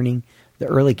concerning the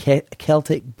early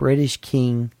Celtic British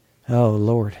king,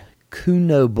 Cunobeline,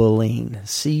 Cunobeline,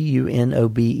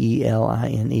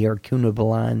 or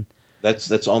Cunobeline.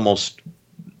 That's almost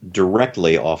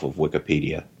directly off of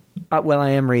Wikipedia. Well, I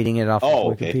am reading it off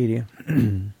of okay.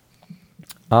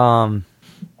 Wikipedia.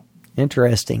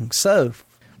 Interesting. So,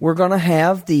 we're going to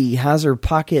have the Heiser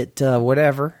Pocket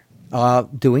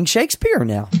doing Shakespeare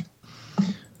now.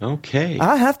 Okay.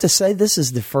 I have to say this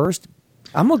is the first...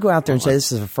 I'm going to go out there and say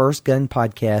this is the first gun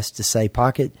podcast to say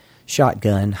pocket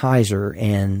shotgun, Heiser,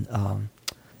 and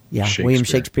William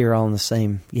Shakespeare all in the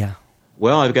same... Yeah.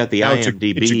 Well, I've got the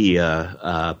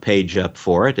IMDb page up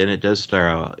for it, and it does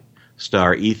star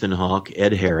Ethan Hawke,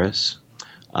 Ed Harris,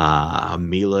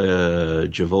 Mila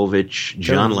Jovovich,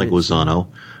 John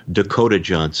Leguizamo, Dakota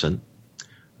Johnson,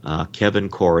 Kevin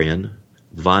Corian,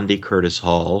 Vondi Curtis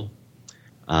Hall,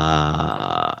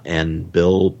 and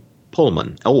Bill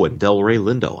Pullman. Oh, and Delray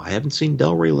Lindo. I haven't seen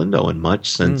Delray Lindo in much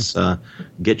since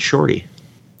Get Shorty.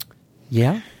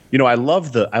 Yeah. I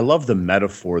love the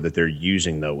metaphor that they're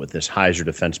using though with this Heiser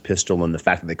Defense pistol and the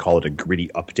fact that they call it a gritty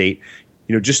update.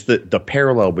 Just the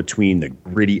parallel between the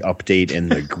gritty update and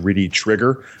the gritty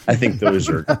trigger. I think those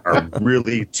are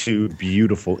really two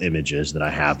beautiful images that I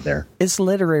have there. It's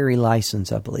literary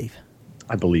license, I believe.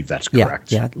 I believe that's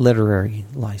correct. Yeah, literary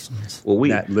license. Well,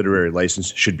 that literary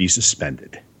license should be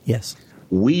suspended. Yes.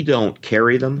 We don't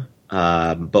carry them,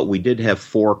 but we did have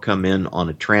 4 come in on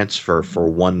a transfer for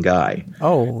one guy.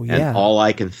 Oh, yeah. And all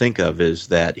I can think of is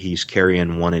that he's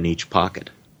carrying one in each pocket.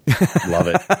 Love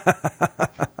it.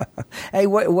 Hey,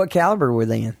 what caliber were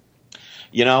they in?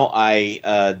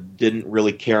 I didn't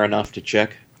really care enough to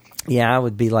check. Yeah, I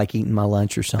would be like eating my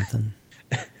lunch or something.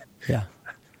 Yeah.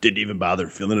 Didn't even bother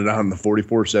filling it out on the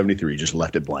 4473. Just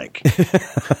left it blank.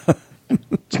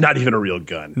 It's not even a real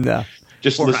gun. No.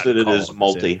 Just listed it as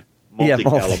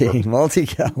multi-caliber.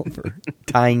 Multi-caliber.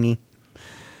 Tiny.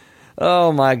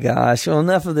 Oh, my gosh. Well,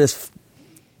 enough of this,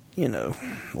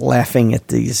 laughing at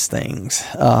these things.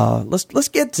 Let's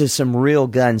get to some real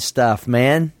gun stuff,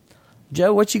 man.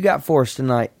 Joe, what you got for us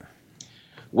tonight?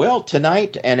 Well,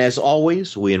 tonight, and as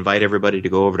always, we invite everybody to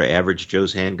go over to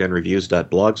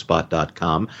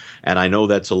averagejoeshandgunreviews.blogspot.com. And I know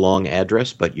that's a long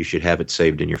address, but you should have it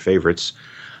saved in your favorites.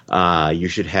 You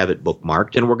should have it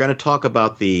bookmarked. And we're going to talk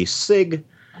about the SIG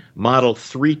Model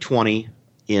 320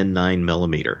 in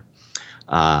 9mm.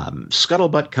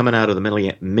 Scuttlebutt coming out of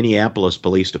the Minneapolis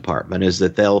Police Department is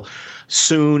that they'll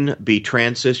soon be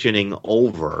transitioning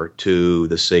over to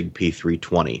the SIG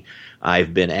P320.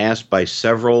 I've been asked by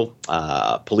several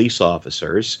police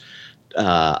officers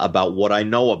about what I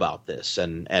know about this,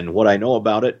 and what I know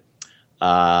about it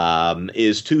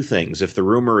is two things. If the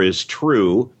rumor is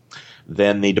true,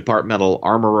 then the departmental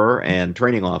armorer and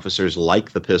training officers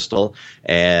like the pistol,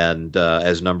 and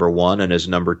as number one, and as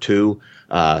number two,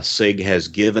 SIG has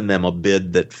given them a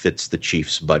bid that fits the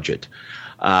chief's budget.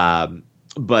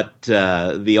 But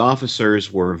the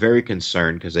officers were very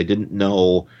concerned because they didn't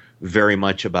know very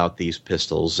much about these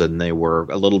pistols, and they were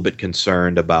a little bit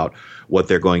concerned about what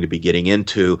they're going to be getting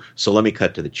into. So let me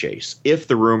cut to the chase. If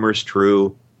the rumor's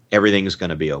true, everything's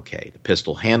going to be okay. The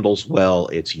pistol handles well,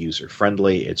 it's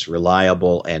user-friendly, it's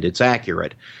reliable, and it's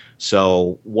accurate.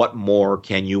 So what more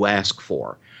can you ask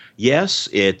for? Yes,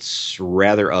 it's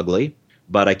rather ugly,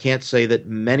 but I can't say that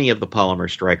many of the polymer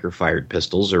striker-fired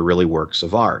pistols are really works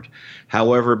of art.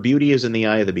 However, beauty is in the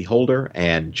eye of the beholder,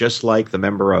 and just like the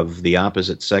member of the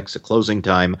opposite sex at closing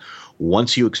time,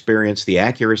 once you experience the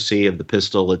accuracy of the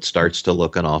pistol, it starts to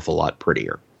look an awful lot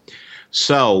prettier.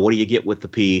 So what do you get with the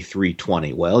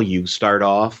P320? Well, you start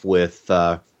off with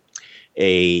a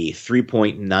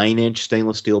 3.9-inch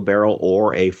stainless steel barrel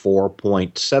or a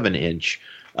 4.7-inch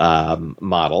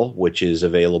model, which is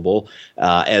available,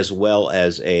 as well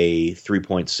as a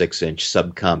 3.6-inch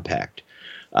subcompact.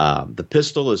 The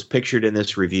pistol, as pictured in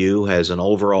this review, has an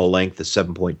overall length of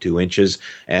 7.2 inches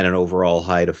and an overall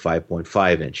height of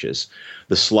 5.5 inches.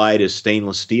 The slide is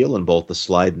stainless steel, and both the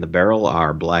slide and the barrel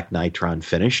are black nitron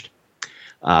finished.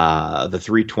 The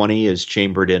 320 is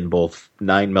chambered in both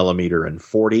 9mm and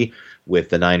 40, with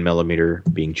the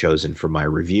 9mm being chosen for my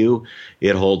review.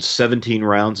 It holds 17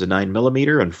 rounds of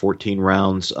 9mm and 14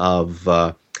 rounds of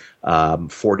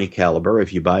 40 caliber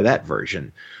if you buy that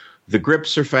version. The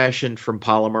grips are fashioned from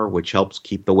polymer, which helps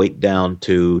keep the weight down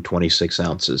to 26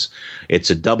 ounces. It's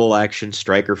a double-action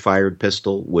striker-fired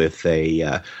pistol with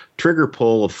a trigger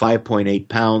pull of 5.8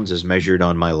 pounds as measured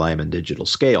on my Lyman digital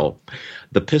scale.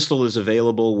 The pistol is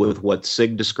available with what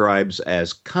SIG describes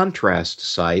as contrast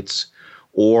sights,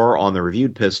 or on the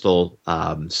reviewed pistol,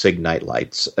 SIG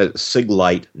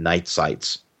Light night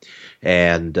sights.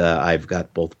 And I've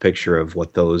got both a picture of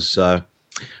what those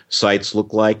sights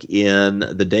look like in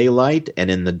the daylight and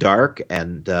in the dark,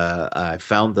 and I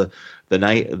found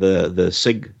the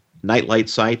SIG nightlight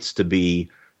sights to be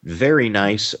very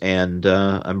nice and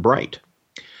bright.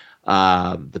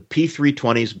 The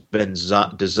P320's been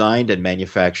designed and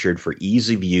manufactured for ease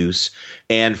of use,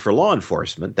 and for law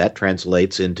enforcement, that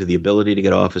translates into the ability to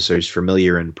get officers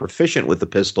familiar and proficient with the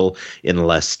pistol in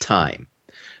less time.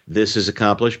 This is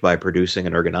accomplished by producing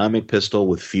an ergonomic pistol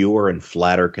with fewer and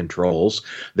flatter controls.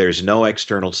 There's no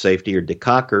external safety or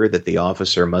decocker that the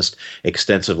officer must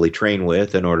extensively train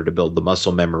with in order to build the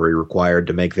muscle memory required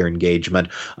to make their engagement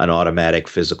an automatic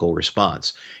physical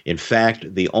response. In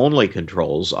fact, the only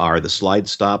controls are the slide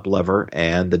stop lever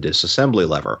and the disassembly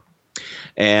lever.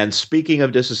 And speaking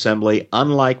of disassembly,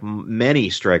 unlike many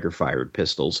striker-fired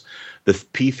pistols, the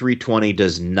P320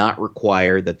 does not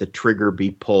require that the trigger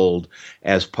be pulled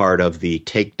as part of the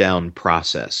takedown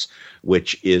process,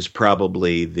 which is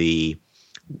probably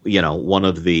one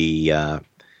of the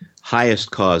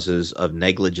highest causes of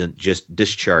negligent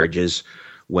discharges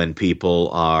when people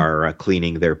are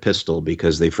cleaning their pistol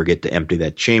because they forget to empty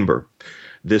that chamber.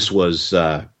 This was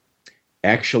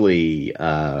actually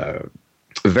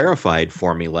verified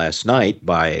for me last night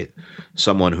by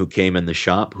someone who came in the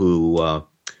shop who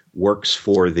works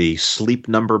for the Sleep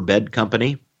Number Bed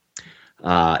Company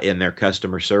in their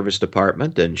customer service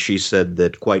department, and she said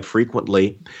that quite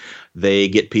frequently they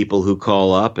get people who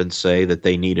call up and say that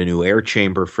they need a new air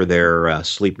chamber for their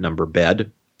Sleep Number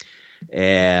bed,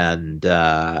 and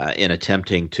in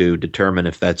attempting to determine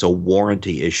if that's a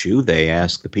warranty issue, they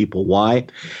ask the people why,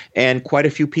 and quite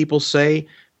a few people say,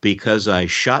 because I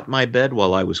shot my bed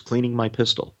while I was cleaning my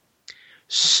pistol.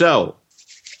 So,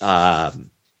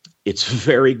 it's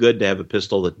very good to have a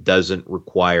pistol that doesn't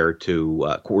require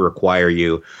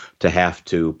you to have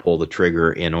to pull the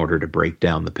trigger in order to break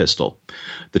down the pistol.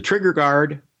 The trigger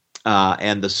guard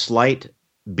and the slight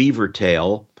beaver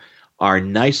tail are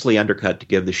nicely undercut to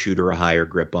give the shooter a higher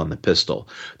grip on the pistol.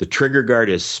 The trigger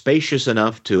guard is spacious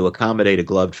enough to accommodate a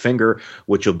gloved finger,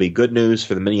 which will be good news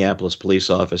for the Minneapolis police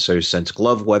officers since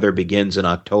glove weather begins in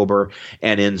October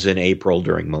and ends in April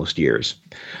during most years.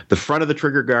 The front of the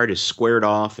trigger guard is squared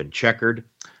off and checkered,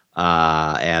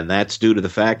 and that's due to the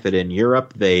fact that in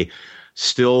Europe they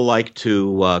still like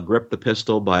to grip the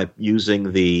pistol by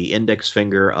using the index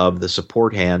finger of the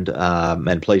support hand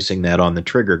and placing that on the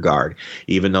trigger guard,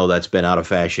 even though that's been out of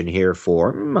fashion here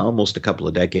for almost a couple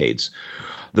of decades.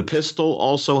 The pistol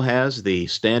also has the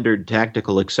standard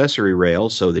tactical accessory rail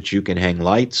so that you can hang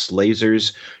lights,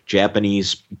 lasers,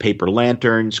 Japanese paper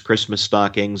lanterns, Christmas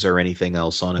stockings, or anything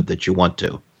else on it that you want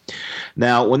to.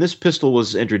 Now, when this pistol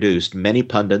was introduced, many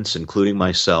pundits, including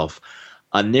myself,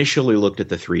 initially looked at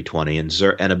the 320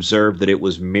 and observed that it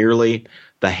was merely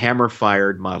the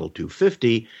hammer-fired Model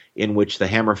 250 in which the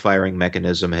hammer-firing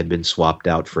mechanism had been swapped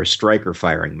out for a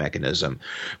striker-firing mechanism.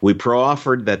 We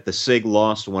proffered that the SIG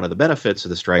lost one of the benefits of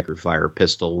the striker-fire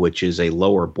pistol, which is a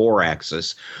lower bore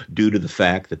axis, due to the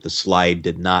fact that the slide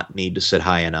did not need to sit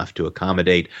high enough to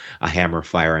accommodate a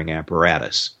hammer-firing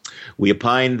apparatus. We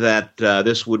opined that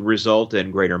this would result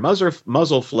in greater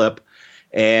muzzle flip,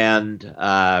 and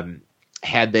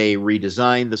had they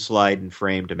redesigned the slide and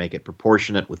frame to make it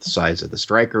proportionate with the size of the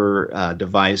striker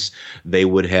device, they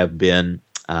would have been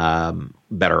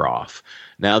better off.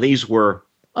 Now, these were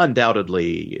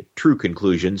undoubtedly true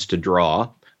conclusions to draw.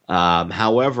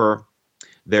 However,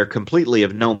 they're completely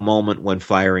of no moment when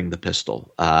firing the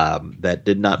pistol. That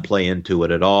did not play into it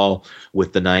at all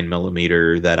with the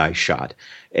 9mm that I shot.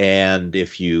 And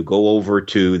if you go over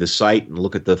to the site and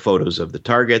look at the photos of the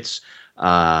targets,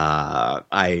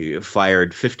 I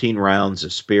fired 15 rounds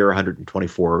of Spear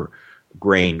 124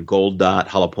 grain gold dot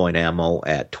hollow point ammo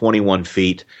at 21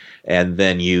 feet, and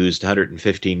then used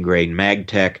 115 grain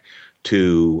MagTech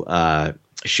to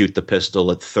shoot the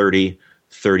pistol at 30,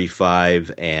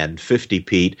 35, and 50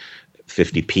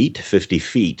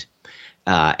 feet.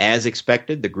 As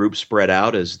expected, the group spread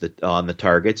out on the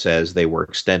targets as they were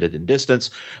extended in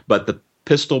distance, but the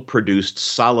pistol produced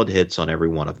solid hits on every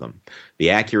one of them.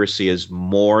 The accuracy is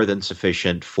more than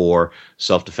sufficient for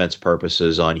self-defense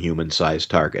purposes on human-sized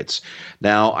targets.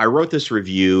 Now, I wrote this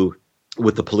review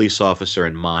with the police officer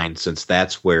in mind, since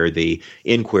that's where the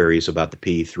inquiries about the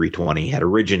P320 had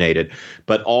originated.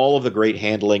 But all of the great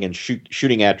handling and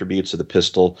shooting attributes of the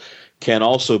pistol can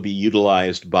also be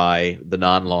utilized by the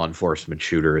non-law enforcement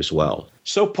shooter as well.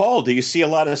 So, Paul, do you see a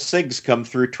lot of SIGs come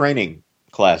through training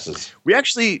classes? We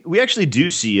actually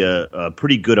do see a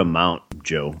pretty good amount,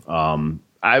 Joe.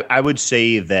 I would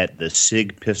say that the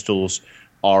SIG pistols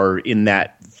are in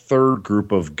that third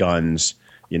group of guns,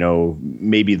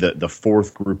 maybe the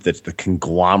fourth group that's the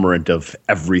conglomerate of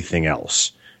everything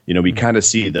else. We kind of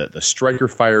see the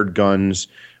striker-fired guns,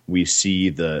 we see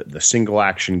the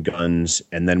single-action guns,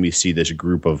 and then we see this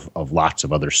group of lots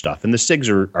of other stuff. And the SIGs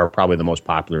are probably the most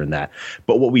popular in that.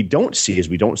 But what we don't see is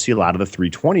we don't see a lot of the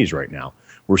 320s right now.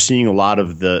 We're seeing a lot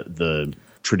of the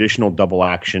traditional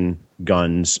double-action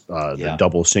guns, the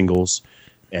double singles,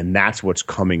 and that's what's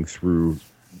coming through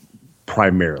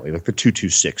primarily, like the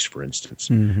 226, for instance.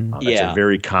 That's a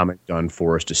very common gun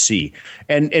for us to see.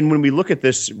 And when we look at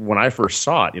this, when I first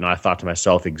saw it, I thought to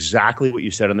myself exactly what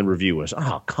you said in the review was,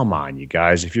 oh, come on, you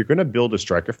guys. If you're going to build a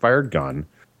striker-fired gun,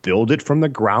 build it from the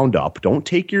ground up. Don't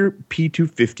take your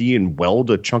P250 and weld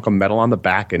a chunk of metal on the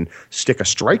back and stick a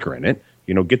striker in it.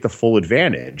 Get the full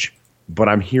advantage. But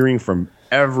I'm hearing from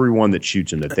everyone that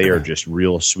shoots them that they are just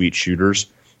real sweet shooters.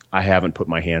 I haven't put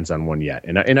my hands on one yet,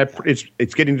 and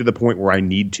it's getting to the point where I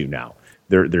need to now.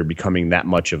 They're becoming that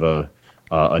much of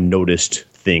a noticed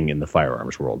thing in the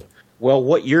firearms world. Well,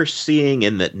 what you're seeing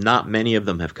in that not many of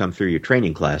them have come through your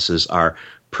training classes are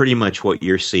pretty much what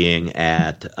you're seeing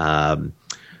at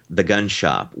the gun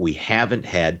shop. We haven't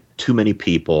had too many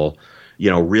people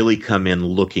really come in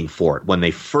looking for it. When they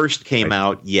first came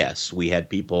out, yes, we had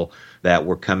people that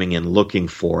were coming in looking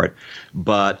for it,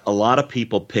 but a lot of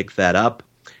people pick that up,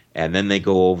 and then they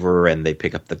go over and they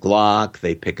pick up the Glock,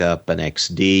 they pick up an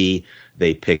XD,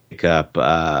 they pick up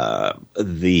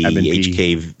the M&P.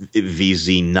 HK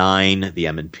VZ9, the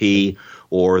M&P,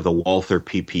 or the Walther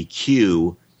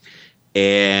PPQ,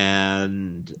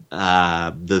 and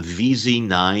the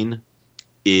VZ9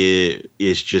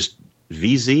 is just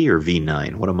VZ or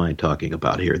V9? What am I talking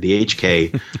about here? The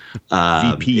HK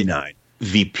VP9.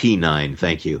 VP9,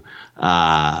 thank you.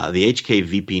 The HK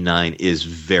VP9 is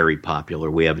very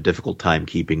popular. We have a difficult time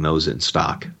keeping those in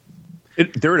stock.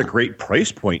 They're at a great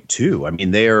price point, too. I mean,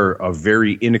 they're a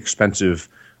very inexpensive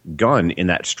gun in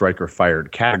that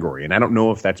striker-fired category. And I don't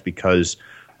know if that's because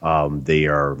they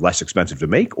are less expensive to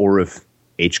make or if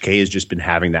HK has just been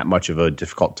having that much of a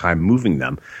difficult time moving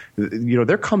them.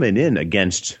 They're coming in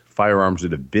against firearms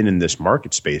that have been in this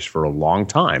market space for a long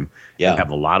time and have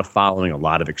a lot of following, a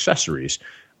lot of accessories.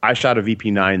 I shot a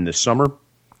VP9 this summer.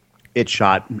 it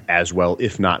shot as well,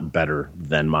 if not better,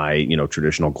 than my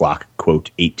traditional Glock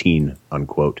quote 18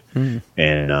 unquote.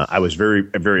 And I was very,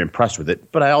 very impressed with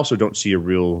it. But I also don't see a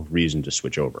real reason to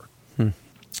switch over.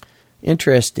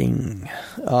 Interesting.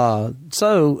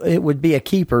 So it would be a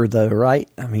keeper, though, right?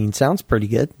 I mean, sounds pretty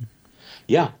good.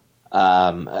 Yeah.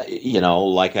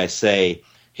 Like I say,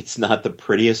 it's not the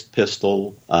prettiest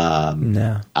pistol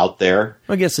out there.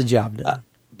 Well, it gets the job done.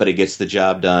 But it gets the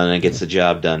job done, and it gets the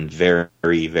job done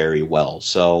very, very well.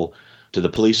 So to the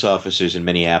police officers in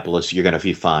Minneapolis, you're going to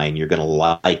be fine. You're going to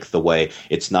like the way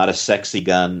it's not a sexy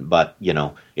gun, but,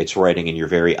 it's riding in your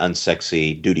very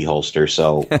unsexy duty holster,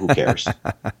 so who cares?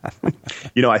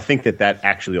 I think that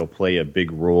actually will play a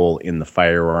big role in the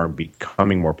firearm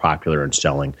becoming more popular and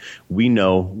selling. We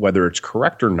know, whether it's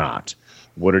correct or not,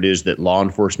 what it is that law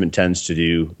enforcement tends to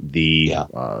do.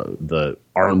 The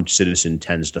armed citizen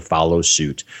tends to follow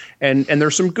suit. And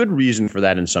there's some good reason for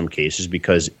that in some cases,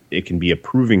 because it can be a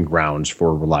proving grounds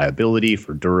for reliability,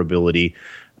 for durability.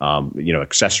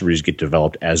 Accessories get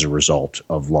developed as a result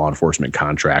of law enforcement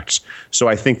contracts. So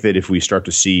I think that if we start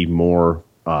to see more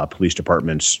police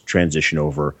departments transition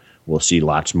over, we'll see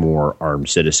lots more armed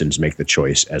citizens make the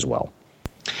choice as well.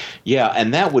 Yeah,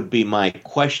 and that would be my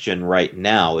question right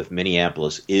now if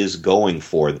Minneapolis is going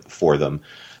for them.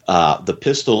 The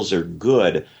pistols are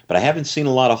good, but I haven't seen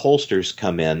a lot of holsters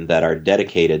come in that are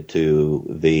dedicated to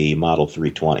the Model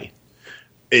 320.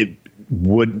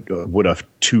 Would a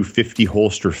 250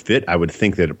 holster fit? I would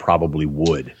think that it probably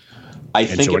would. I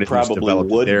think it probably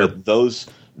would, but those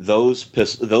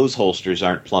holsters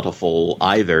aren't plentiful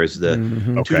either. As the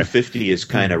 250 is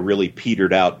kind of really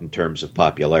petered out in terms of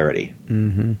popularity.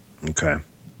 Okay,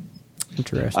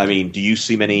 interesting. I mean, do you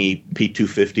see many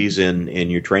P250s in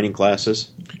your training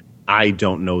classes? I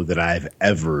don't know that I've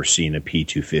ever seen a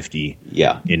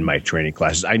P250 in my training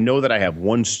classes. I know that I have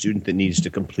one student that needs to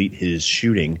complete his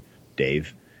shooting,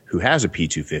 Dave, who has a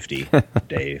P250,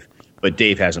 Dave, but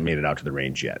Dave hasn't made it out to the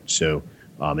range yet. So,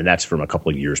 and that's from a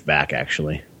couple of years back,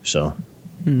 actually. So,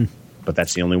 but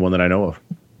that's the only one that I know of.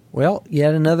 Well,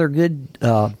 yet another good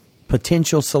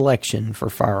potential selection for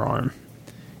firearm.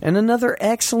 And another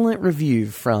excellent review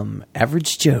from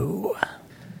Average Joe.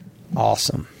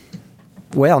 Awesome.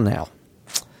 Well, now,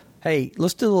 hey,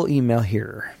 let's do a little email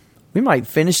here. We might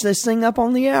finish this thing up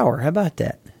on the hour. How about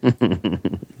that?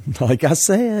 Like I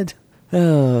said.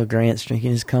 Oh, Grant's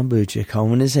drinking his kombucha,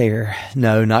 combing his hair.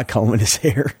 No, not combing his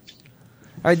hair.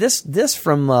 All right, this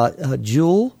from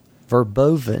Jewel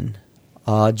Verboven.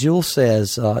 Jewel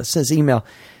says, email,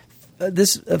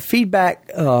 this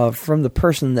feedback from the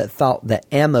person that thought that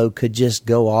ammo could just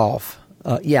go off.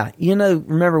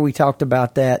 Remember we talked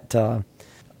about that.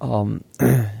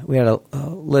 We had a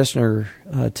listener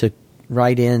to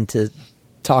write in to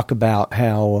talk about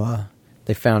how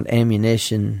they found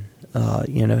ammunition,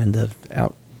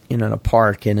 in a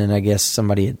park, and then I guess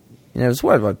somebody had, it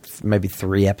was maybe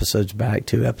 2 episodes back.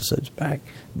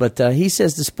 But he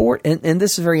says the sport, and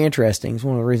this is very interesting. It's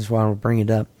one of the reasons why I want to bring it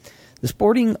up. The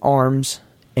Sporting Arms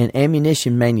and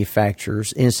Ammunition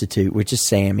Manufacturers Institute, which is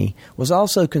SAMI, was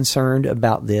also concerned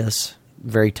about this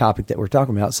very topic that we're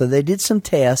talking about. So they did some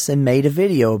tests and made a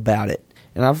video about it.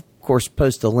 And I've, of course,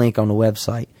 posted a link on the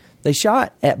website. They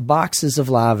shot at boxes of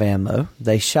live ammo.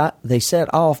 They set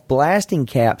off blasting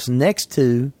caps next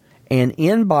to and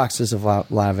in boxes of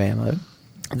live ammo.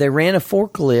 They ran a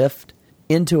forklift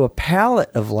into a pallet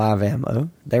of live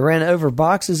ammo. They ran over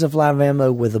boxes of live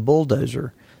ammo with a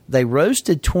bulldozer. They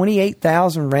roasted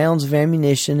 28,000 rounds of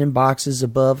ammunition in boxes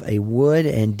above a wood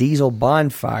and diesel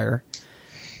bonfire.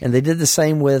 And they did the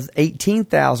same with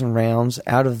 18,000 rounds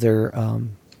out of their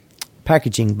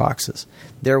packaging boxes.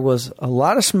 There was a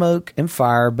lot of smoke and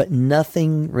fire, but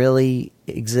nothing really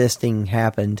existing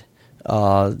happened.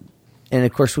 And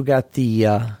of course, we got the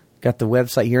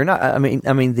website here.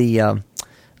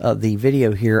 The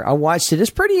video here. I watched it. It's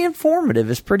pretty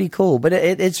informative. It's pretty cool, but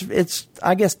it's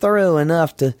I guess thorough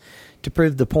enough to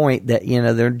prove the point that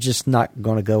they're just not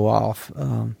going to go off.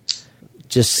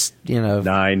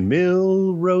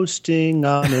 9mm roasting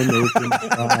on an open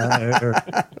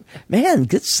fire. Man,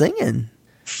 good singing.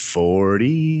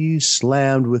 40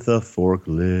 slammed with a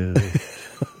forklift.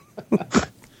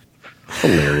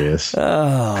 Hilarious.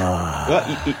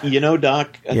 Well,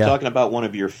 Doc, talking about one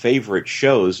of your favorite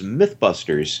shows,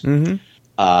 Mythbusters,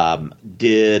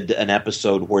 did an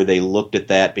episode where they looked at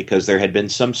that because there had been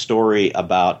some story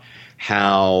about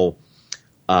how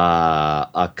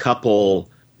a couple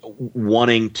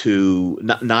wanting to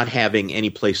not having any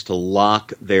place to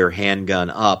lock their handgun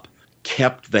up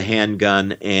kept the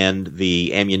handgun and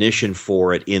the ammunition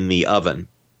for it in the oven.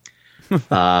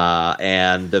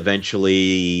 And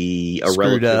eventually a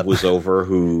relative was over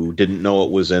who didn't know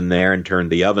it was in there and turned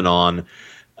the oven on.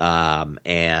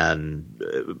 And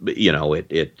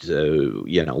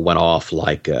it went off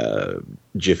like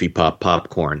Jiffy Pop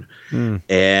popcorn.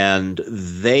 And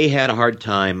they had a hard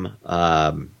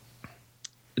time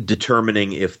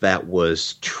determining if that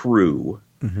was true.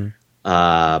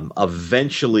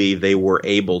 Eventually, they were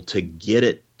able to get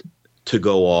it to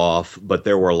go off, but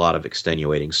there were a lot of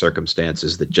extenuating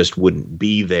circumstances that just wouldn't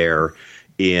be there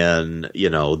in,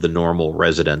 the normal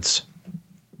residence.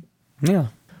 Yeah.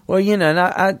 Well, and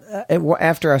I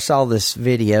after I saw this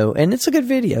video, and it's a good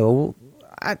video,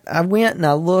 I went and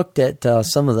I looked at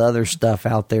some of the other stuff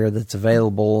out there that's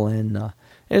available, and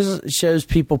it shows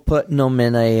people putting them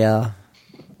in I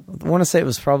want to say it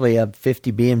was probably a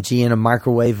 50 BMG in a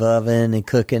microwave oven and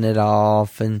cooking it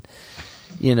off and,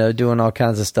 doing all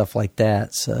kinds of stuff like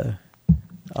that. So,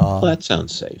 well, that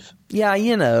sounds safe. Yeah,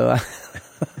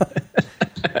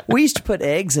 we used to put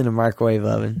eggs in a microwave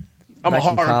oven. I'm a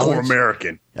hardcore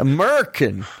American.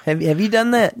 American. Have you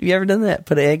done that? Have you ever done that?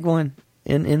 Put an egg one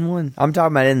in one? I'm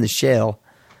talking about in the shell.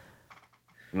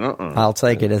 I'll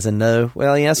take it as a no.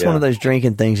 Well, yeah, that's one of those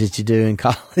drinking things that you do in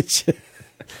college.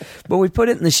 But we put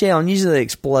it in the shell, and usually it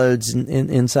explodes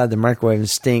inside the microwave and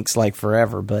stinks like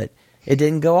forever, but it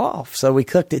didn't go off. So we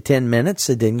cooked it 10 minutes,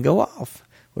 it didn't go off.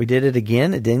 We did it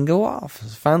again, it didn't go off.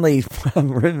 Finally, my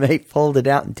roommate pulled it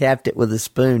out and tapped it with a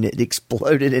spoon. It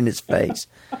exploded in his face.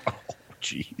 Oh,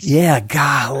 jeez. Yeah,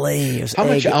 golly. How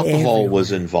much alcohol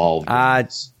was involved?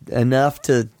 Enough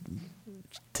to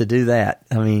do that.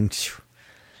 I mean...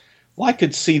 Well, I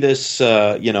could see this,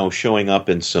 showing up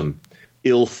in some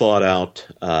ill-thought-out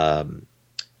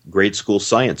grade school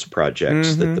science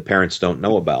projects that the parents don't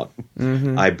know about.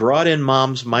 I brought in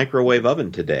Mom's microwave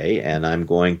oven today, and I'm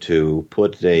going to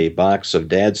put a box of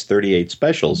Dad's 38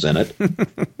 Specials in it.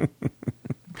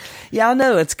 Yeah, I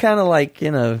know. It's kind of like,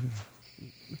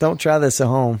 don't try this at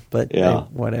home, but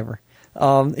whatever.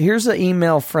 Here's an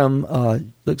email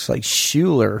from, looks like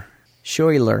Schuyler.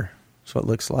 That's what it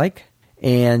looks like.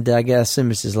 And I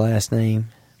assume it's his last name.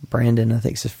 Brandon, I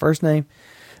think is his first name.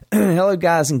 Hello,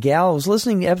 guys and gal. I was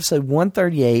listening to episode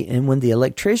 138, and when the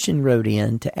electrician wrote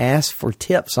in to ask for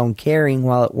tips on carrying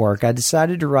while at work, I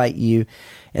decided to write you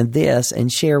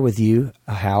and share with you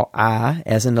how I,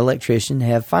 as an electrician,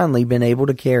 have finally been able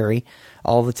to carry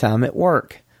all the time at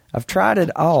work. I've tried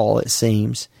it all, it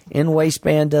seems. In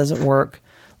waistband doesn't work.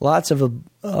 Lots of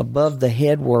above the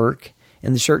head work,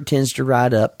 and the shirt tends to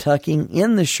ride up. Tucking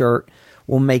in the shirt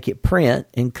will make it print,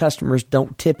 and customers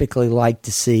don't typically like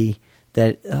to see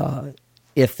that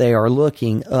if they are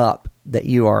looking up that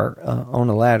you are on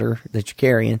a ladder that you're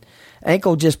carrying.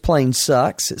 Ankle just plain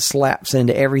sucks. It slaps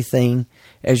into everything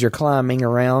as you're climbing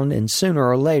around, and sooner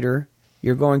or later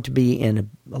you're going to be in a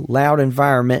loud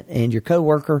environment, and your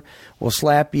coworker will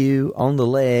slap you on the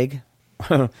leg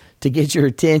to get your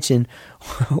attention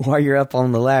while you're up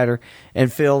on the ladder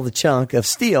and feel the chunk of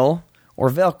steel or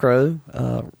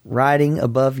Velcro riding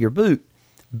above your boot.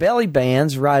 Belly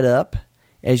bands ride up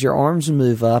as your arms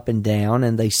move up and down,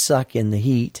 and they suck in the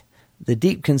heat. The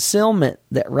deep concealment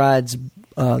that rides,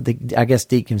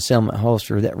 deep concealment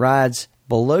holster that rides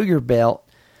below your belt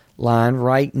line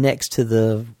right next to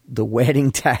the wetting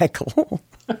tackle.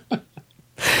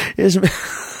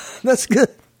 That's good.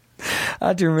 I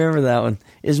have to remember that one.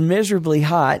 Is miserably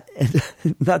hot, and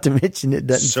not to mention it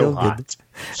doesn't feel good.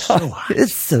 So hot.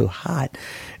 It's so hot.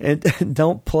 And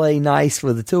don't play nice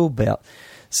with a tool belt.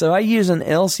 So I use an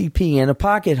LCP and a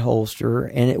pocket holster,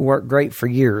 and it worked great for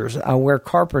years. I wear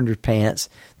carpenter pants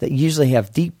that usually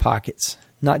have deep pockets,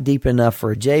 not deep enough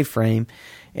for a J-frame,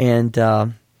 and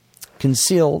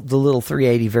conceal the little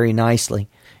 380 very nicely.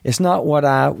 It's not what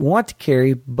I want to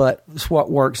carry, but it's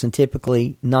what works in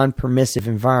typically non-permissive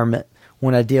environment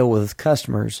when I deal with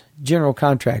customers, general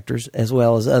contractors, as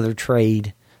well as other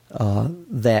trade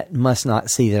that must not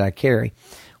see that I carry.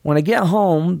 When I get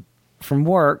home from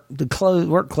work, the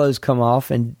work clothes come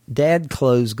off and dad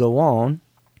clothes go on,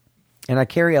 and I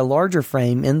carry a larger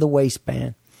frame in the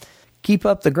waistband. Keep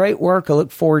up the great work. I look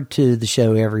forward to the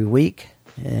show every week,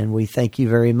 and we thank you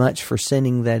very much for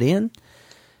sending that in.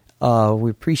 We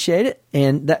appreciate it.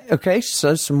 And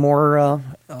so some more,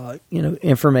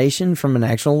 information from an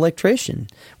actual electrician.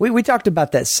 We talked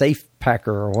about that safe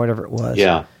packer or whatever it was.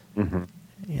 Yeah. Mm-hmm.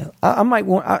 Yeah. I might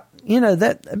want,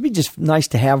 that'd be just nice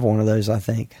to have one of those, I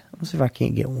think. Let's see if I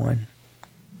can't get one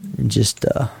and just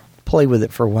play with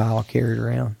it for a while. I'll carry it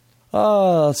around.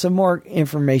 Some more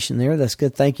information there. That's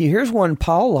good. Thank you. Here's one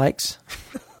Paul likes.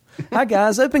 Hi,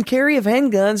 guys. Open carry of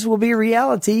handguns will be a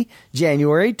reality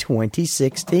January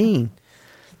 2016.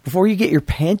 Before you get your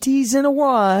panties in a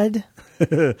wad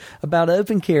about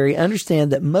open carry,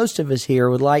 understand that most of us here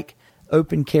would like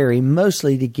open carry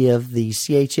mostly to give the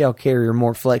CHL carrier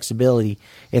more flexibility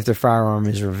if their firearm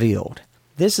is revealed.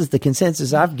 This is the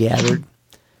consensus I've gathered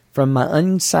from my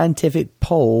unscientific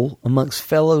poll amongst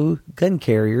fellow gun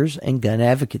carriers and gun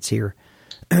advocates here.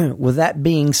 With that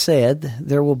being said,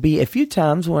 there will be a few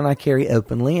times when I carry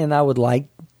openly, and I would like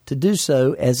to do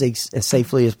so as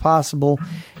safely as possible.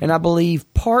 And I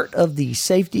believe part of the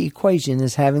safety equation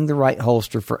is having the right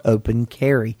holster for open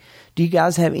carry. Do you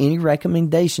guys have any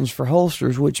recommendations for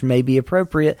holsters which may be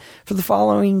appropriate for the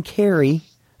following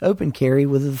open carry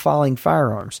with the following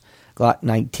firearms? Glock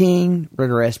 19,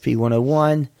 Ruger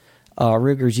SP101,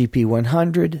 Ruger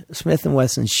GP100, Smith &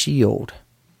 Wesson Shield.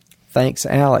 Thanks,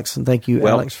 Alex, and thank you,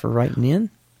 Alex, for writing in.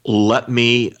 Let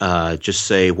me just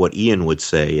say what Ian would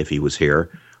say if he was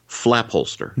here. Flap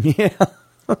holster. Yeah.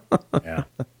 Yeah.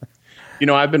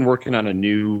 I've been working on a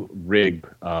new rig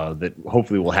that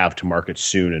hopefully we'll have to market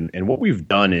soon. And what we've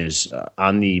done is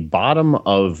on the bottom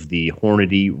of the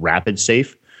Hornady Rapid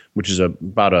Safe, which is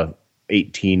about a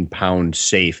 18-pound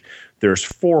safe, there's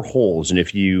 4 holes, and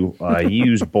if you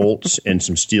use bolts and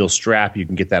some steel strap, you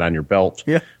can get that on your belt.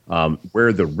 Yeah.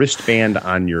 Wear the wristband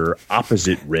on your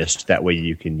opposite wrist. That way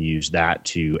you can use that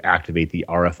to activate the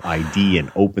RFID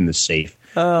and open the safe.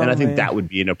 And I think that would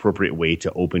be an appropriate way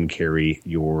to open carry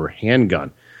your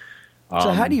handgun.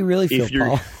 So how do you really feel,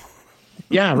 Paul?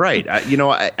 Yeah, right.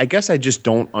 I guess I just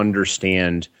don't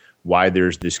understand why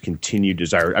there's this continued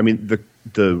desire. I mean,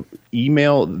 the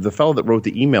email, the fellow that wrote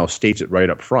the email states it right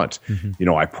up front. Mm-hmm.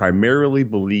 I primarily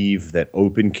believe that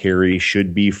open carry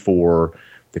should be for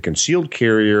the concealed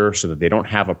carrier so that they don't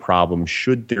have a problem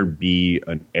should there be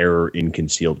an error in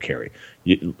concealed carry.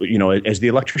 As the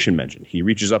electrician mentioned, he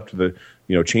reaches up to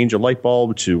the, change a light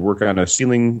bulb to work on a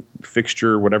ceiling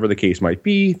fixture, whatever the case might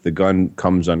be. The gun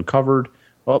comes uncovered.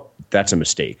 Well, that's a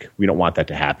mistake. We don't want that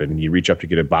to happen. You reach up to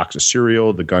get a box of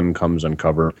cereal, the gun comes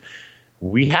uncovered.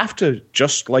 We have to,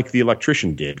 just like the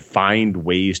electrician did, find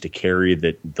ways to carry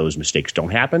that those mistakes don't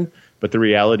happen. But the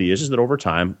reality is that over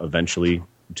time, eventually,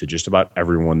 to just about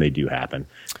everyone, they do happen.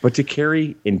 But to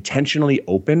carry intentionally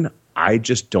open, I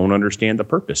just don't understand the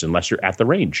purpose unless you're at the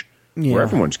range where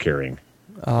everyone's carrying.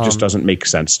 It just doesn't make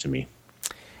sense to me.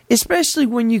 Especially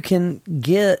when you can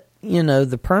get,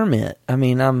 the permit. I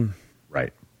mean,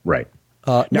 Right.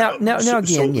 Now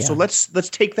again, So let's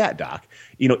take that, Doc.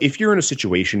 If you're in a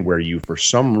situation where you, for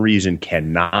some reason,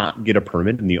 cannot get a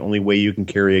permit and the only way you can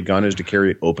carry a gun is to carry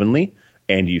it openly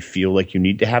and you feel like you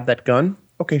need to have that gun,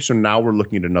 okay, so now we're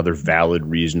looking at another valid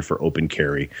reason for open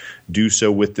carry. Do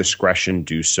so with discretion.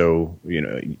 Do so,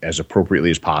 as appropriately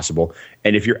as possible.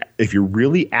 And if you're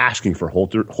really asking for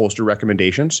holster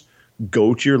recommendations,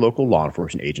 go to your local law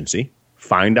enforcement agency.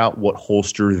 Find out what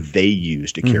holster they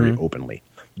use to carry openly.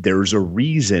 There's a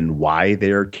reason why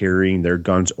they're carrying their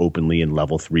guns openly in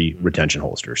level 3 retention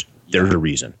holsters. There's a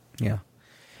reason. Yeah.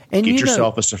 And get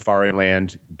yourself a Safari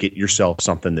Land. Get yourself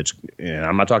something that's. And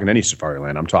I'm not talking any Safari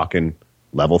Land. I'm talking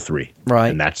level 3. Right.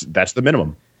 And that's the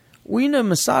minimum. Well,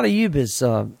 Masada Yub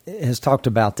has talked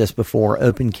about this before,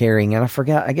 open carrying, and I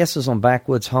forgot. I guess it was on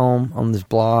Backwoods Home on this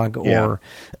blog,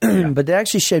 but they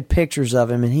actually showed pictures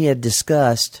of him, and he had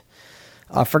discussed.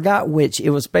 I forgot which.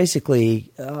 It was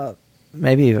basically.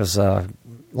 Maybe it was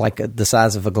like the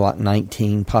size of a Glock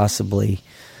 19, possibly,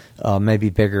 maybe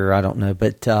bigger, I don't know.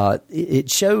 But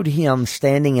it showed him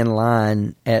standing in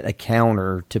line at a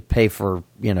counter to pay for,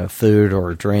 food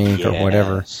or a drink or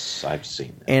whatever. I've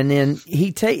seen that. And then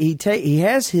he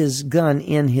has his gun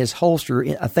in his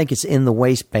holster. I think it's in the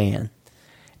waistband.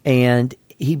 And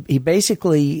he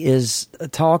basically is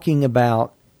talking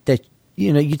about that,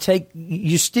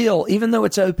 you still, even though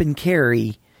it's open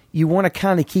carry, you want to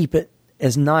kind of keep it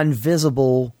as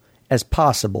non-visible as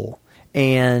possible.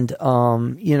 And,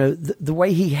 the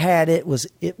way he had it was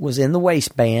in the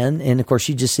waistband. And, of course,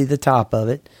 you just see the top of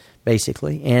it,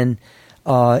 basically. And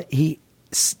he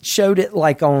showed it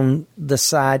like on the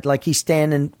side, like he's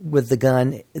standing with the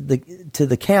gun to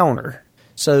the counter.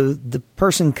 So the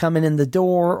person coming in the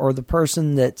door or the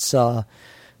person that's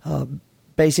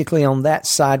basically on that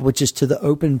side, which is to the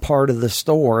open part of the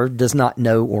store, does not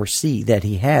know or see that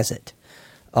he has it.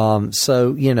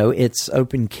 So, it's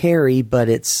open carry, but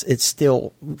it's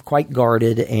still quite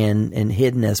guarded and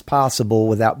hidden as possible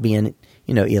without being,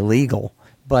 illegal.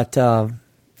 But, so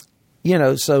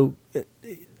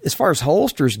as far as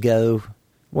holsters go,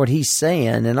 what he's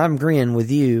saying, and I'm agreeing with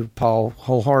you, Paul,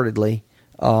 wholeheartedly,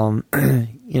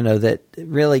 that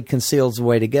really conceals the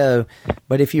way to go.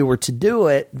 But if you were to do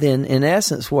it, then in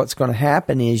essence, what's going to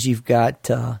happen is you've got,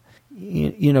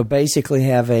 basically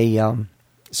have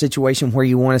situation where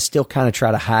you want to still kind of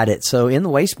try to hide it. So in the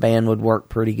waistband would work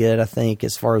pretty good, I think,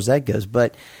 as far as that goes.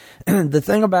 But the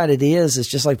thing about it is, it's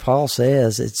just like Paul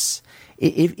says, it's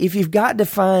if you've got to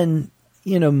find,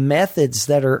 methods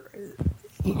that are,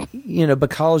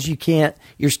 because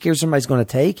you're scared somebody's going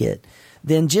to take it,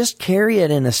 then just carry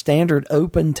it in a standard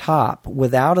open top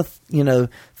without a,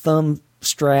 thumb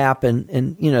strap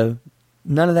and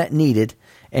none of that needed.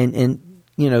 And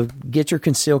get your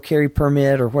concealed carry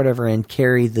permit or whatever and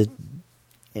carry the,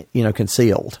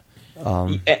 concealed.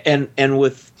 And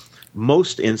with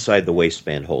most inside the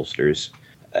waistband holsters,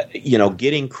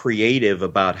 getting creative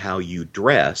about how you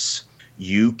dress,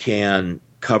 you can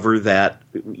cover that.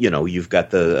 You've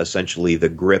got essentially the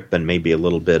grip and maybe a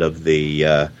little bit of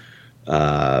the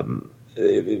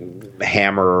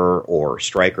hammer or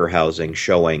striker housing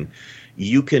showing.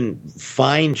 You can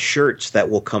find shirts that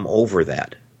will come over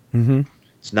that. Mm-hmm.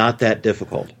 It's not that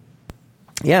difficult.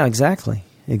 Yeah, exactly.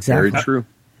 Very true.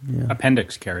 Yeah.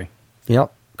 Appendix carry.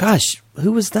 Yep. Gosh,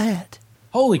 who was that?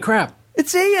 Holy crap.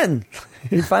 It's Ian.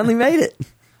 He finally made it.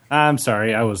 I'm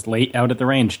sorry, I was late out at the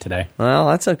range today. Well,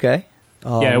 that's okay.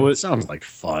 It sounds like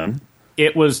fun.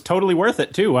 It was totally worth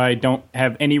it, too. I don't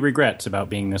have any regrets about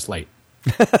being this late.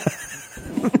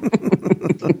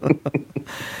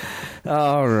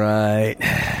 All right.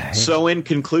 So in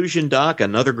conclusion, Doc,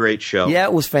 another great show. Yeah,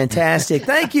 it was fantastic.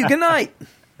 Thank you. Good night.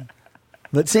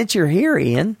 But since you're here,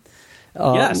 Ian,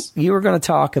 yes, you were going to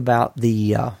talk about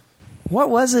the what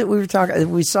was it we were talking?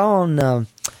 We saw on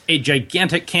a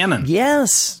gigantic cannon.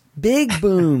 Yes, big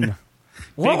boom.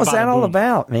 What was that all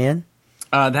about, man?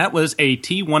 That was a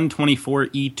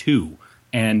T-124E2,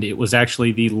 and it was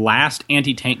actually the last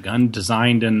anti-tank gun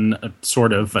designed and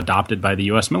sort of adopted by the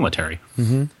U.S. military.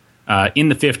 Mm-hmm. In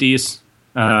the 50s,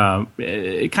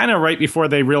 kind of right before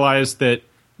they realized that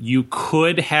you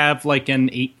could have like an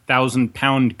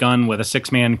 8,000-pound gun with a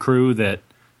 6-man crew that,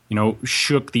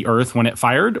 shook the earth when it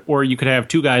fired, or you could have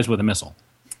 2 guys with a missile.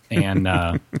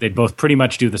 And they'd both pretty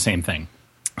much do the same thing.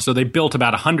 So they built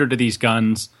about 100 of these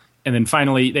guns, and then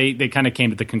finally they kind of came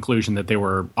to the conclusion that they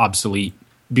were obsolete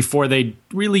before they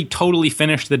really totally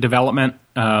finished the development.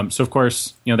 So, of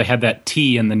course, they had that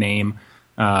T in the name.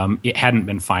 It hadn't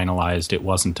been finalized. It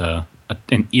wasn't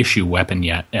an issue weapon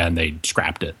yet, and they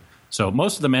scrapped it. So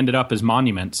most of them ended up as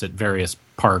monuments at various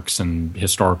parks and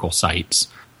historical sites.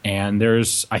 And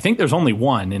I think there's only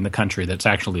one in the country that's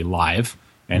actually live,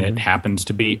 and it happens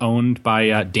to be owned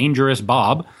by Dangerous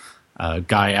Bob, a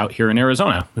guy out here in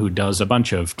Arizona who does a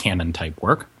bunch of cannon-type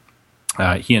work.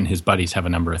 He and his buddies have a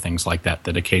number of things like that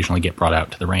occasionally get brought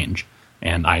out to the range.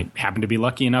 And I happened to be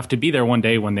lucky enough to be there one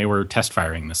day when they were test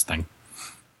firing this thing.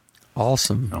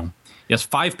 Awesome. So, yes,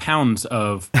 5 pounds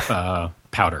of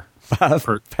powder.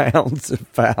 5 pounds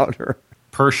of powder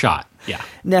per shot. Yeah.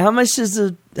 Now, how much does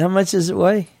it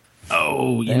weigh?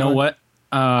 Oh, you know what?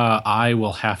 I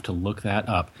will have to look that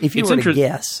up. If you were to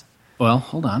guess. Well,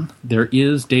 hold on. There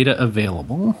is data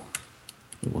available.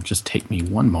 It will just take me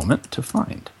one moment to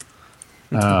find.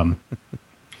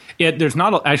 There's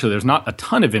not a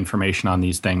ton of information on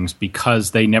these things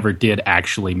because they never did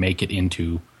actually make it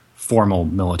into formal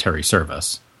military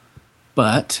service.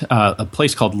 But a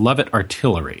place called Lovett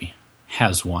Artillery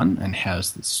has one and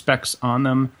has the specs on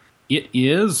them. It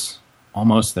is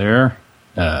almost there.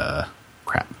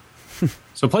 Crap.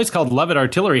 So a place called Lovett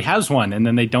Artillery has one, and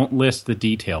then they don't list the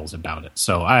details about it.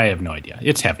 So I have no idea.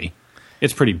 It's heavy.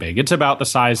 It's pretty big. It's about the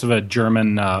size of a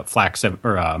German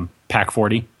Pak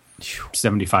 40,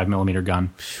 75 millimeter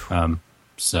gun.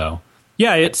 So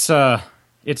yeah, it's a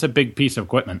big piece of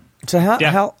equipment. So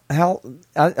how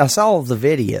I saw the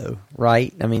video,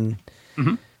 right? I mean,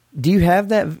 do you have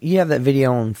that? You have that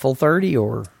video on Full 30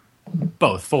 or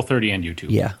both Full 30 and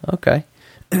YouTube? Yeah. Okay.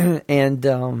 And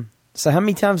so, how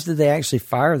many times did they actually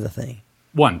fire the thing?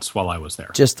 Once while I was there.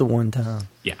 Just the one time.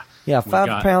 Yeah. Yeah.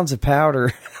 5 pounds of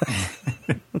powder.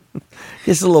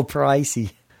 It's a little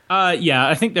pricey. Yeah,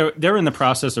 I think they're in the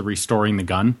process of restoring the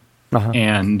gun,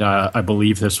 and I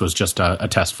believe this was just a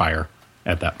test fire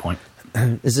at that point.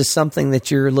 Is this something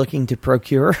that you're looking to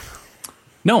procure?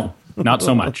 No, not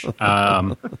so much.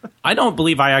 I don't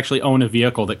believe I actually own a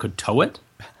vehicle that could tow it.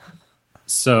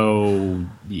 So,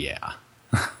 yeah.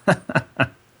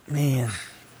 Man.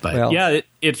 But,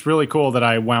 it's really cool that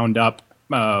I wound up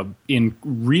in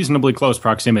reasonably close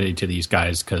proximity to these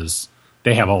guys because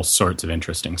they have all sorts of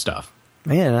interesting stuff.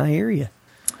 Man, I hear you.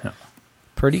 Yeah.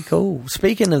 Pretty cool.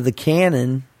 Speaking of the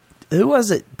cannon, who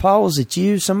was it? Paul, was it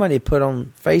you? Somebody put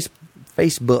on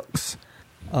Facebooks.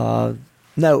 No,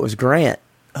 it was Grant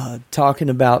talking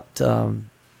about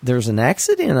there's an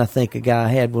accident I think a guy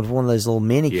had with one of those little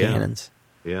mini cannons.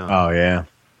 Yeah. Oh, yeah.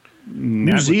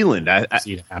 New Zealand.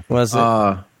 Was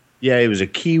it? Yeah, it was a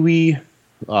Kiwi.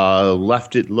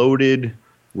 Left it loaded.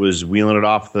 Was wheeling it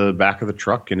off the back of the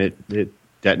truck, and it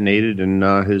detonated, and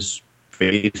his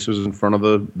face was in front of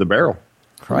the barrel.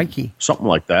 Crikey. Something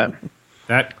like that.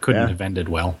 That couldn't have ended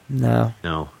well. No.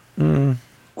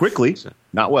 Quickly.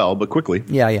 Not well, but quickly.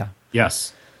 Yeah.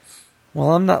 Yes.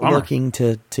 Well, I'm not Bummer. looking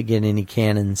to get any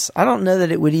cannons. I don't know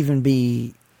that it would even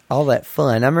be all that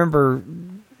fun. I remember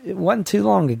it wasn't too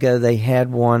long ago they had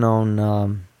one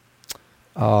on,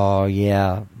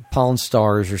 Pawn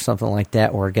Stars or something like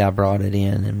that, where a guy brought it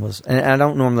in and I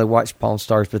don't normally watch Pawn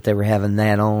Stars, but they were having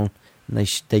that on, and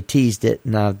they teased it,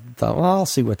 and I thought, well, I'll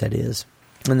see what that is.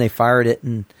 And they fired it,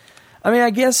 and I mean, I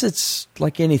guess it's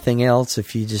like anything else.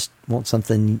 If you just want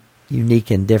something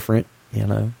unique and different,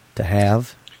 to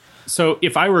have. So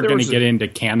if I were going to get into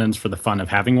cannons for the fun of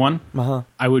having one,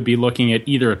 I would be looking at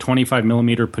either a 25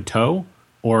 millimeter Pateau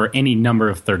or any number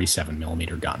of 37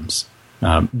 millimeter guns.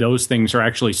 Those things are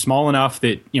actually small enough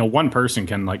that one person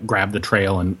can like grab the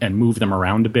trail and move them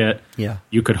around a bit. Yeah,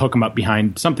 you could hook them up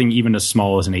behind something even as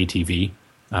small as an ATV,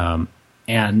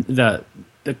 and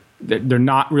they're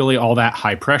not really all that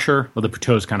high pressure. Well, the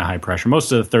Pateau is kind of high pressure.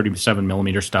 Most of the 37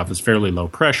 millimeter stuff is fairly low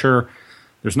pressure.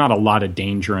 There's not a lot of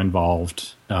danger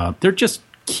involved. They're just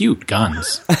cute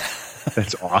guns.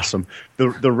 That's awesome.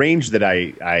 The range that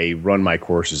I run my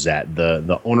courses at,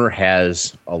 the owner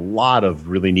has a lot of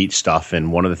really neat stuff,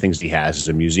 and one of the things he has is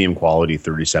a museum quality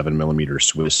 37 millimeter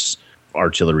Swiss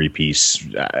artillery piece.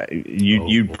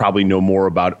 You'd probably know more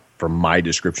about it from my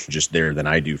description just there than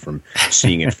I do from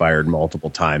seeing it fired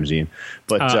multiple times, Ian.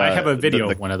 But I have a video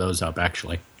of one of those up,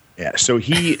 actually. Yeah, so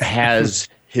he has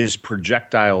his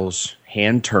projectiles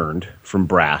hand turned from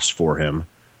brass for him.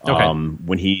 Okay.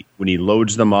 When he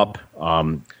loads them up,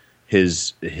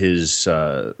 his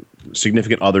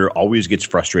significant other always gets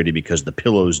frustrated because the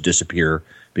pillows disappear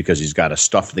because he's got to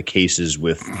stuff the cases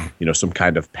with some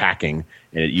kind of packing,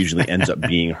 and it usually ends up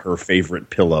being her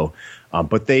favorite pillow.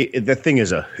 But the thing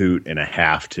is a hoot and a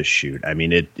half to shoot. I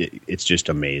mean, it's just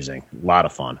amazing. A lot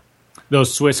of fun.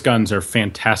 Those Swiss guns are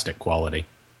fantastic quality.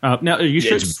 Now, are you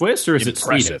sure it's Swiss or is it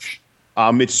Swedish?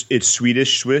 It's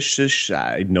Swedish,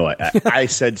 Swissish. I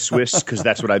said Swiss because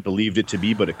that's what I believed it to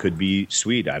be, but it could be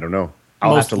Swede. I don't know.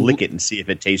 I'll have to lick it and see if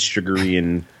it tastes sugary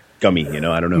and gummy.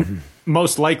 I don't know.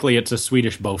 Most likely, it's a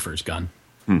Swedish Bofors gun.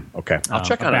 Okay, I'll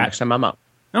check on it next time I'm up.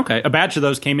 Okay, a batch of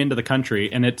those came into the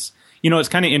country, and it's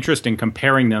kind of interesting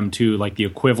comparing them to like the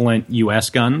equivalent U.S.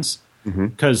 guns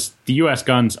because the U.S.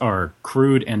 guns are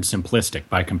crude and simplistic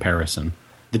by comparison.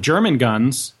 The German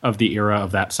guns of the era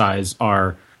of that size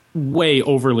are way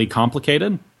overly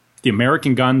complicated. The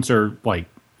American guns are like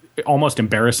almost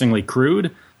embarrassingly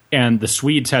crude, and the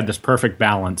Swedes had this perfect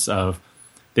balance of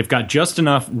they've got just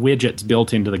enough widgets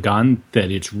built into the gun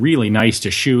that it's really nice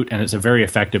to shoot and it's a very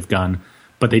effective gun,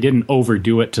 but they didn't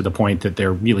overdo it to the point that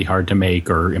they're really hard to make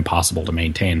or impossible to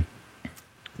maintain.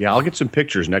 Yeah, I'll get some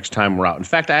pictures next time we're out. In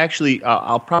fact,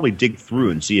 I'll probably dig through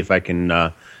and see if I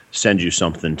can send you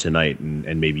something tonight,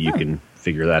 and maybe you can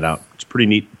figure that out. It's pretty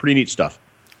neat stuff.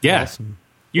 Yeah, awesome.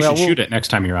 You should shoot it next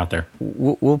time you're out there.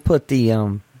 We'll put the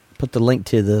link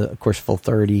to the, of course, Full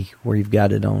 30 where you've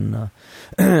got it on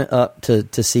up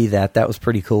to see that. That was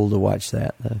pretty cool to watch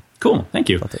that. Cool, thank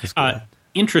you.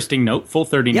 Interesting note: Full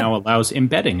 30 now allows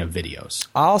embedding of videos.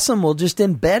 Awesome. We'll just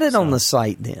embed it on the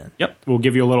site then. Yep, we'll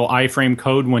give you a little iframe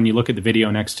code when you look at the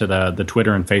video next to the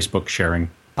Twitter and Facebook sharing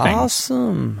thing.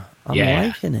 Awesome. I'm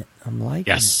liking it.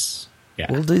 Yes.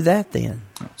 Yeah. We'll do that then.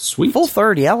 Sweet. Full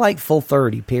 30. I like Full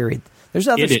 30, period. There's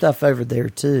other stuff over there,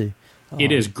 too.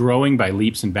 It is growing by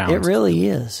leaps and bounds. It really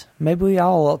is. Maybe we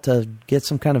all ought to get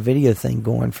some kind of video thing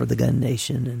going for the Gun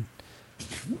Nation.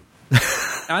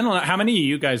 I don't know. How many of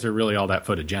you guys are really all that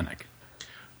photogenic?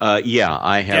 Yeah,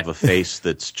 I have a face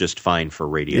that's just fine for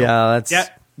radio. Yeah,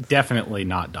 that's... definitely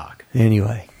not Doc.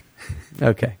 Anyway.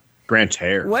 Okay. Grant's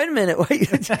hair. Wait a minute. Wait.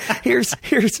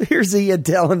 Here's Ian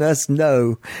telling us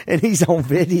no, and he's on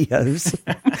videos.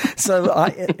 So,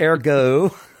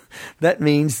 ergo, that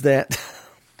means that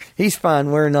he's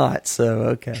fine. We're not.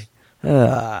 So, okay.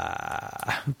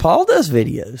 Paul does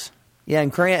videos. Yeah,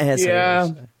 and Grant has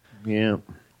hair. Yeah.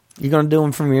 You going to do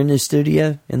them from your new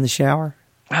studio in the shower?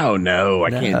 Oh, no. I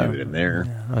can't do it in there.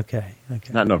 No. Okay.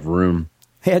 Not enough room.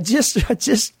 Hey, I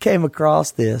just came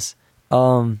across this.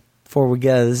 Before we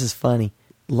go, this is funny.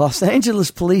 Los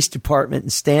Angeles Police Department in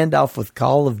standoff with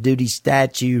Call of Duty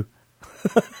statue.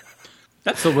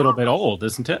 That's a little bit old,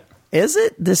 isn't it? Is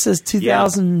it? This is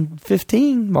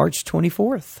 2015, March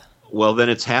 24th. Well, then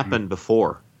it's happened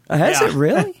before. Has it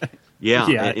really? Yeah.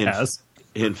 Yeah, it has.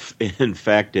 In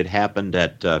fact, it happened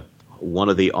at one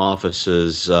of the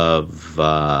offices of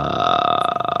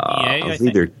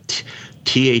either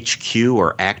THQ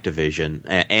or Activision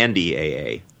and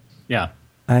EAA. Yeah.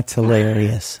 That's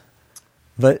hilarious.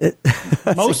 But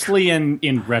mostly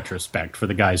in retrospect for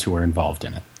the guys who were involved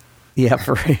in it. Yeah,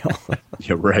 for real.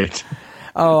 Yeah, right.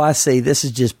 Oh, I see. This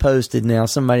is just posted now.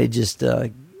 Somebody just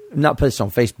not posted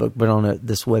on Facebook, but on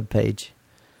this webpage.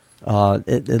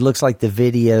 It looks like the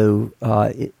video.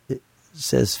 It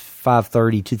says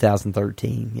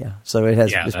 5/30/2013. Yeah, so it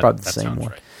has. It's probably the same one.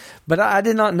 Right. But I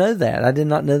did not know that. I did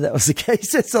not know that was the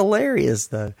case. It's hilarious,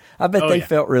 though. I bet they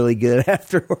felt really good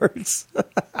afterwards.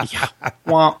 Yeah.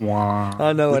 Wah, wah.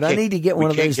 I know it. I need to get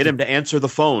one of those. Get him to answer the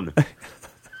phone.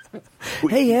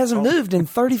 Hey, he hasn't moved in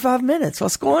 35 minutes.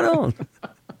 What's going on?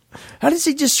 How does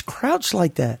he just crouch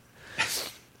like that?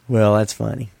 Well, that's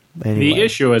funny. Anyway. The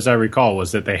issue, as I recall,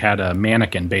 was that they had a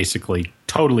mannequin basically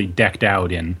totally decked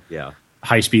out in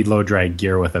high-speed, low-drag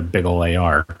gear with a big ol'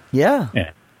 AR. Yeah.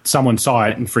 Someone saw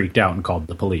it and freaked out and called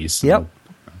the police. Yep.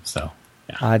 So,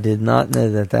 yeah. I did not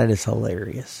know that. That is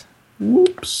hilarious.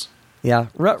 Whoops. Yeah,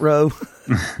 ruh-roh.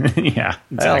 Yeah,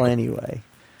 exactly. Well, anyway.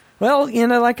 Well,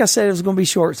 like I said, it was going to be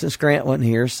short since Grant wasn't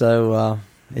here, so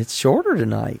it's shorter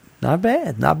tonight. Not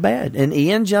bad, not bad. And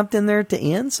Ian jumped in there at the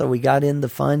end, so we got into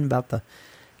fun about the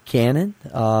cannon.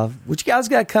 What you guys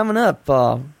got coming up?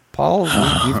 Paul,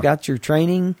 you've got your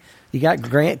training. You got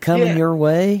Grant coming your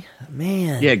way.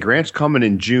 Man. Yeah, Grant's coming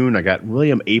in June. I got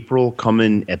William April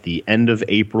coming at the end of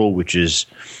April, which is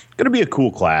going to be a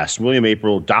cool class.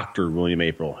 Dr. William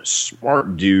April,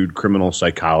 smart dude, criminal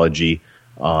psychology.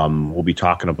 We'll be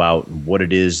talking about what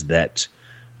it is that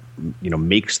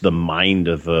makes the mind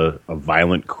of a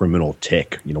violent criminal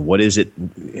tick. What is it?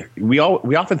 We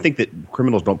often think that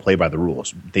criminals don't play by the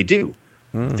rules. They do.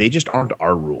 They just aren't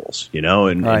our rules,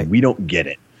 and we don't get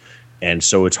it. And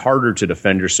so it's harder to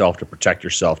defend yourself, to protect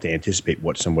yourself, to anticipate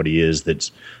what somebody is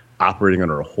that's operating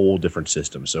under a whole different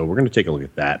system. So we're going to take a look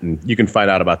at that. And you can find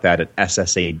out about that at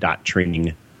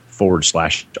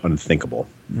ssa.training/unthinkable.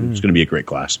 It's going to be a great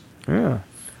class. Yeah.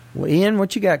 Well, Ian,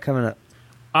 what you got coming up?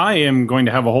 I am going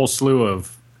to have a whole slew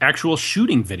of actual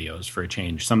shooting videos for a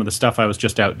change. Some of the stuff I was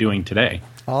just out doing today.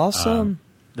 Awesome.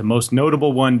 The most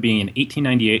notable one being an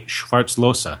 1898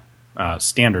 Schwarzlose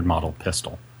standard model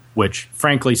pistol, which,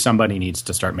 frankly, somebody needs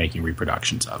to start making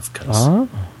reproductions of because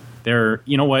they're,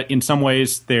 in some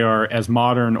ways they are as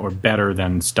modern or better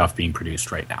than stuff being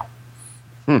produced right now.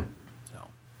 So.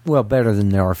 Well, better than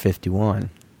the R51.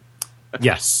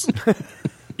 Yes.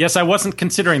 Yes, I wasn't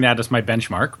considering that as my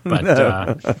benchmark,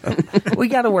 but we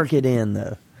got to work it in,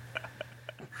 though.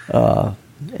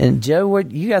 And Joe,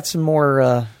 what you got some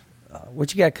more?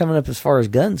 What you got coming up as far as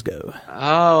guns go?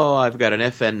 Oh, I've got an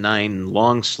FN9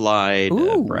 long slide,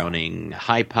 Browning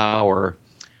high power,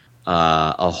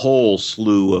 a whole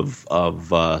slew of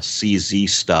CZ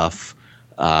stuff,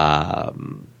 a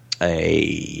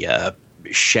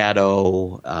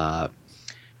Shadow,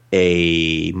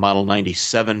 a Model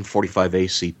 97 45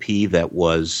 ACP that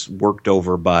was worked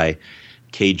over by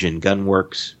Cajun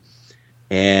Gunworks,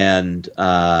 and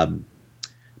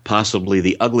possibly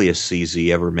the ugliest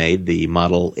CZ ever made, the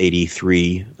Model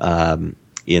 83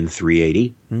 in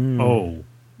 380. Oh,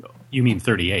 you mean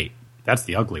 38. That's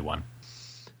the ugly one.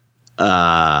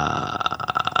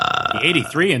 The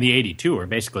 83 and the 82 are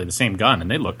basically the same gun, and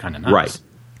they look kind of nice. Right.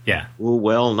 Yeah.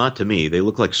 Well, not to me. They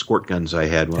look like squirt guns I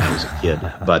had when I was a kid.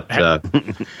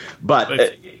 But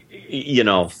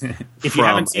if you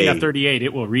haven't seen a 38,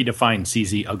 it will redefine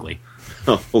CZ ugly.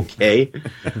 Okay.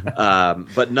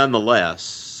 But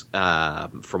nonetheless,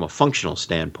 from a functional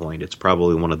standpoint, it's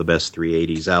probably one of the best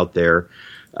 380s out there.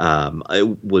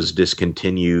 It was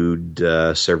discontinued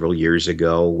several years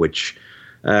ago, which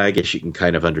I guess you can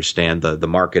kind of understand. The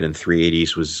market in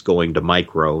 380s was going to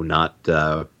micro, not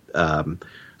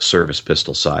service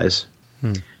pistol size.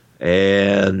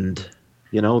 And,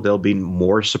 there'll be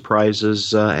more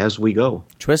surprises as we go.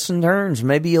 Twists and turns.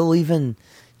 Maybe you'll even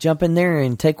jump in there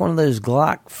and take one of those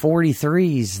Glock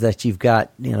 43s that you've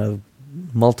got,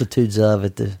 multitudes of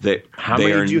at the... How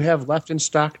many do you have left in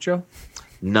stock, Joe?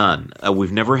 None.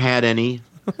 We've never had any.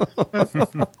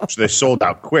 So they sold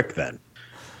out quick then.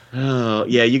 Oh,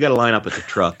 yeah, you got to line up at the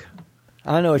truck.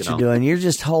 I know what you're doing. You're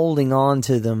just holding on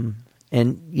to them.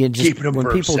 And you just when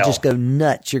people just go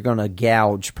nuts, you're going to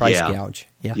price gouge.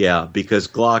 Yeah, because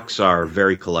Glocks are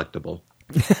very collectible.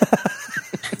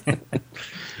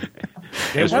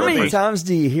 How many times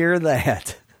do you hear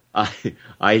that? I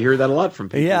hear that a lot from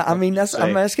people. Yeah, I mean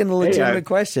I'm asking a legitimate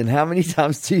question. How many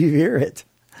times do you hear it?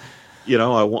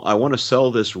 I want to sell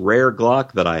this rare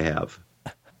Glock that I have.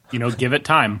 Give it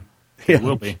time. It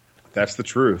will be. That's the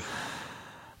truth.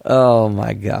 Oh,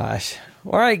 my gosh.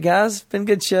 All right, guys. Been a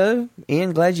good show.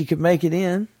 Ian, glad you could make it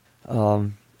in.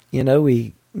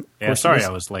 We... Yeah, sorry I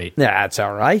was late. Nah, that's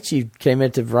all right. You came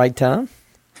at the right time.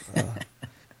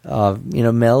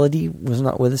 Melody was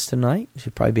not with us tonight.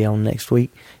 She'll probably be on next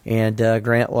week. And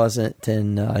Grant wasn't,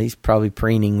 and he's probably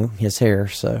preening his hair,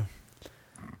 so,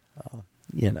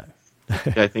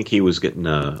 I think he was getting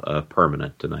a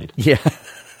permanent tonight. Yeah.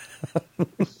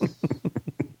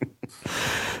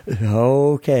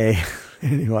 Okay.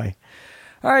 Anyway.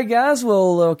 All right, guys.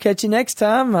 We'll catch you next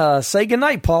time. Say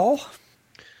goodnight, Paul.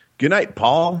 Good night,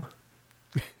 Paul.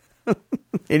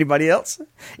 Anybody else?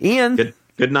 Ian.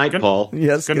 Good night, Paul.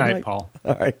 Yes. Good night, Paul.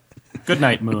 All right. Good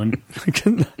night, Moon.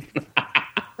 Good night.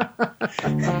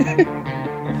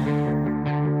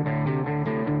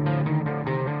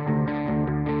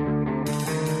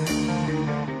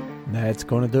 That's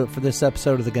going to do it for this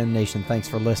episode of the Gun Nation. Thanks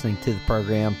for listening to the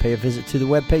program. Pay a visit to the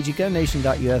webpage at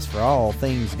gunnation.us for all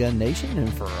things Gun Nation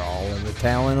and for all of the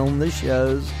talent on the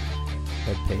show's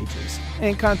web pages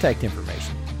and contact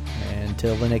information. And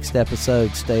until the next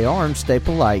episode, stay armed, stay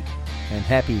polite, and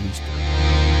happy Easter.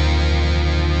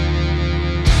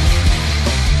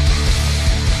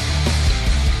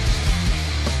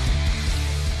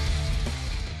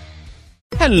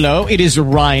 Hello, it is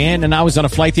Ryan, and I was on a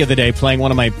flight the other day playing one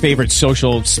of my favorite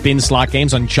social spin slot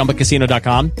games on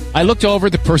ChumbaCasino.com. I looked over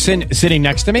at the person sitting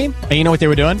next to me, and you know what they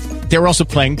were doing? They were also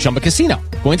playing Chumba Casino.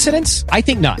 Coincidence? I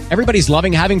think not. Everybody's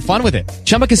loving having fun with it.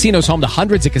 Chumba Casino is home to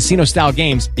hundreds of casino-style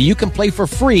games that you can play for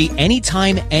free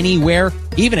anytime, anywhere,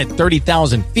 even at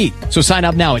 30,000 feet. So sign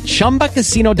up now at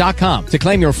ChumbaCasino.com to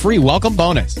claim your free welcome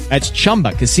bonus. That's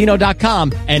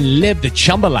ChumbaCasino.com and live the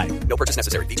Chumba life. No purchase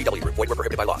necessary. VGW. Void where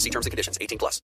prohibited by law. See terms and conditions. 18+.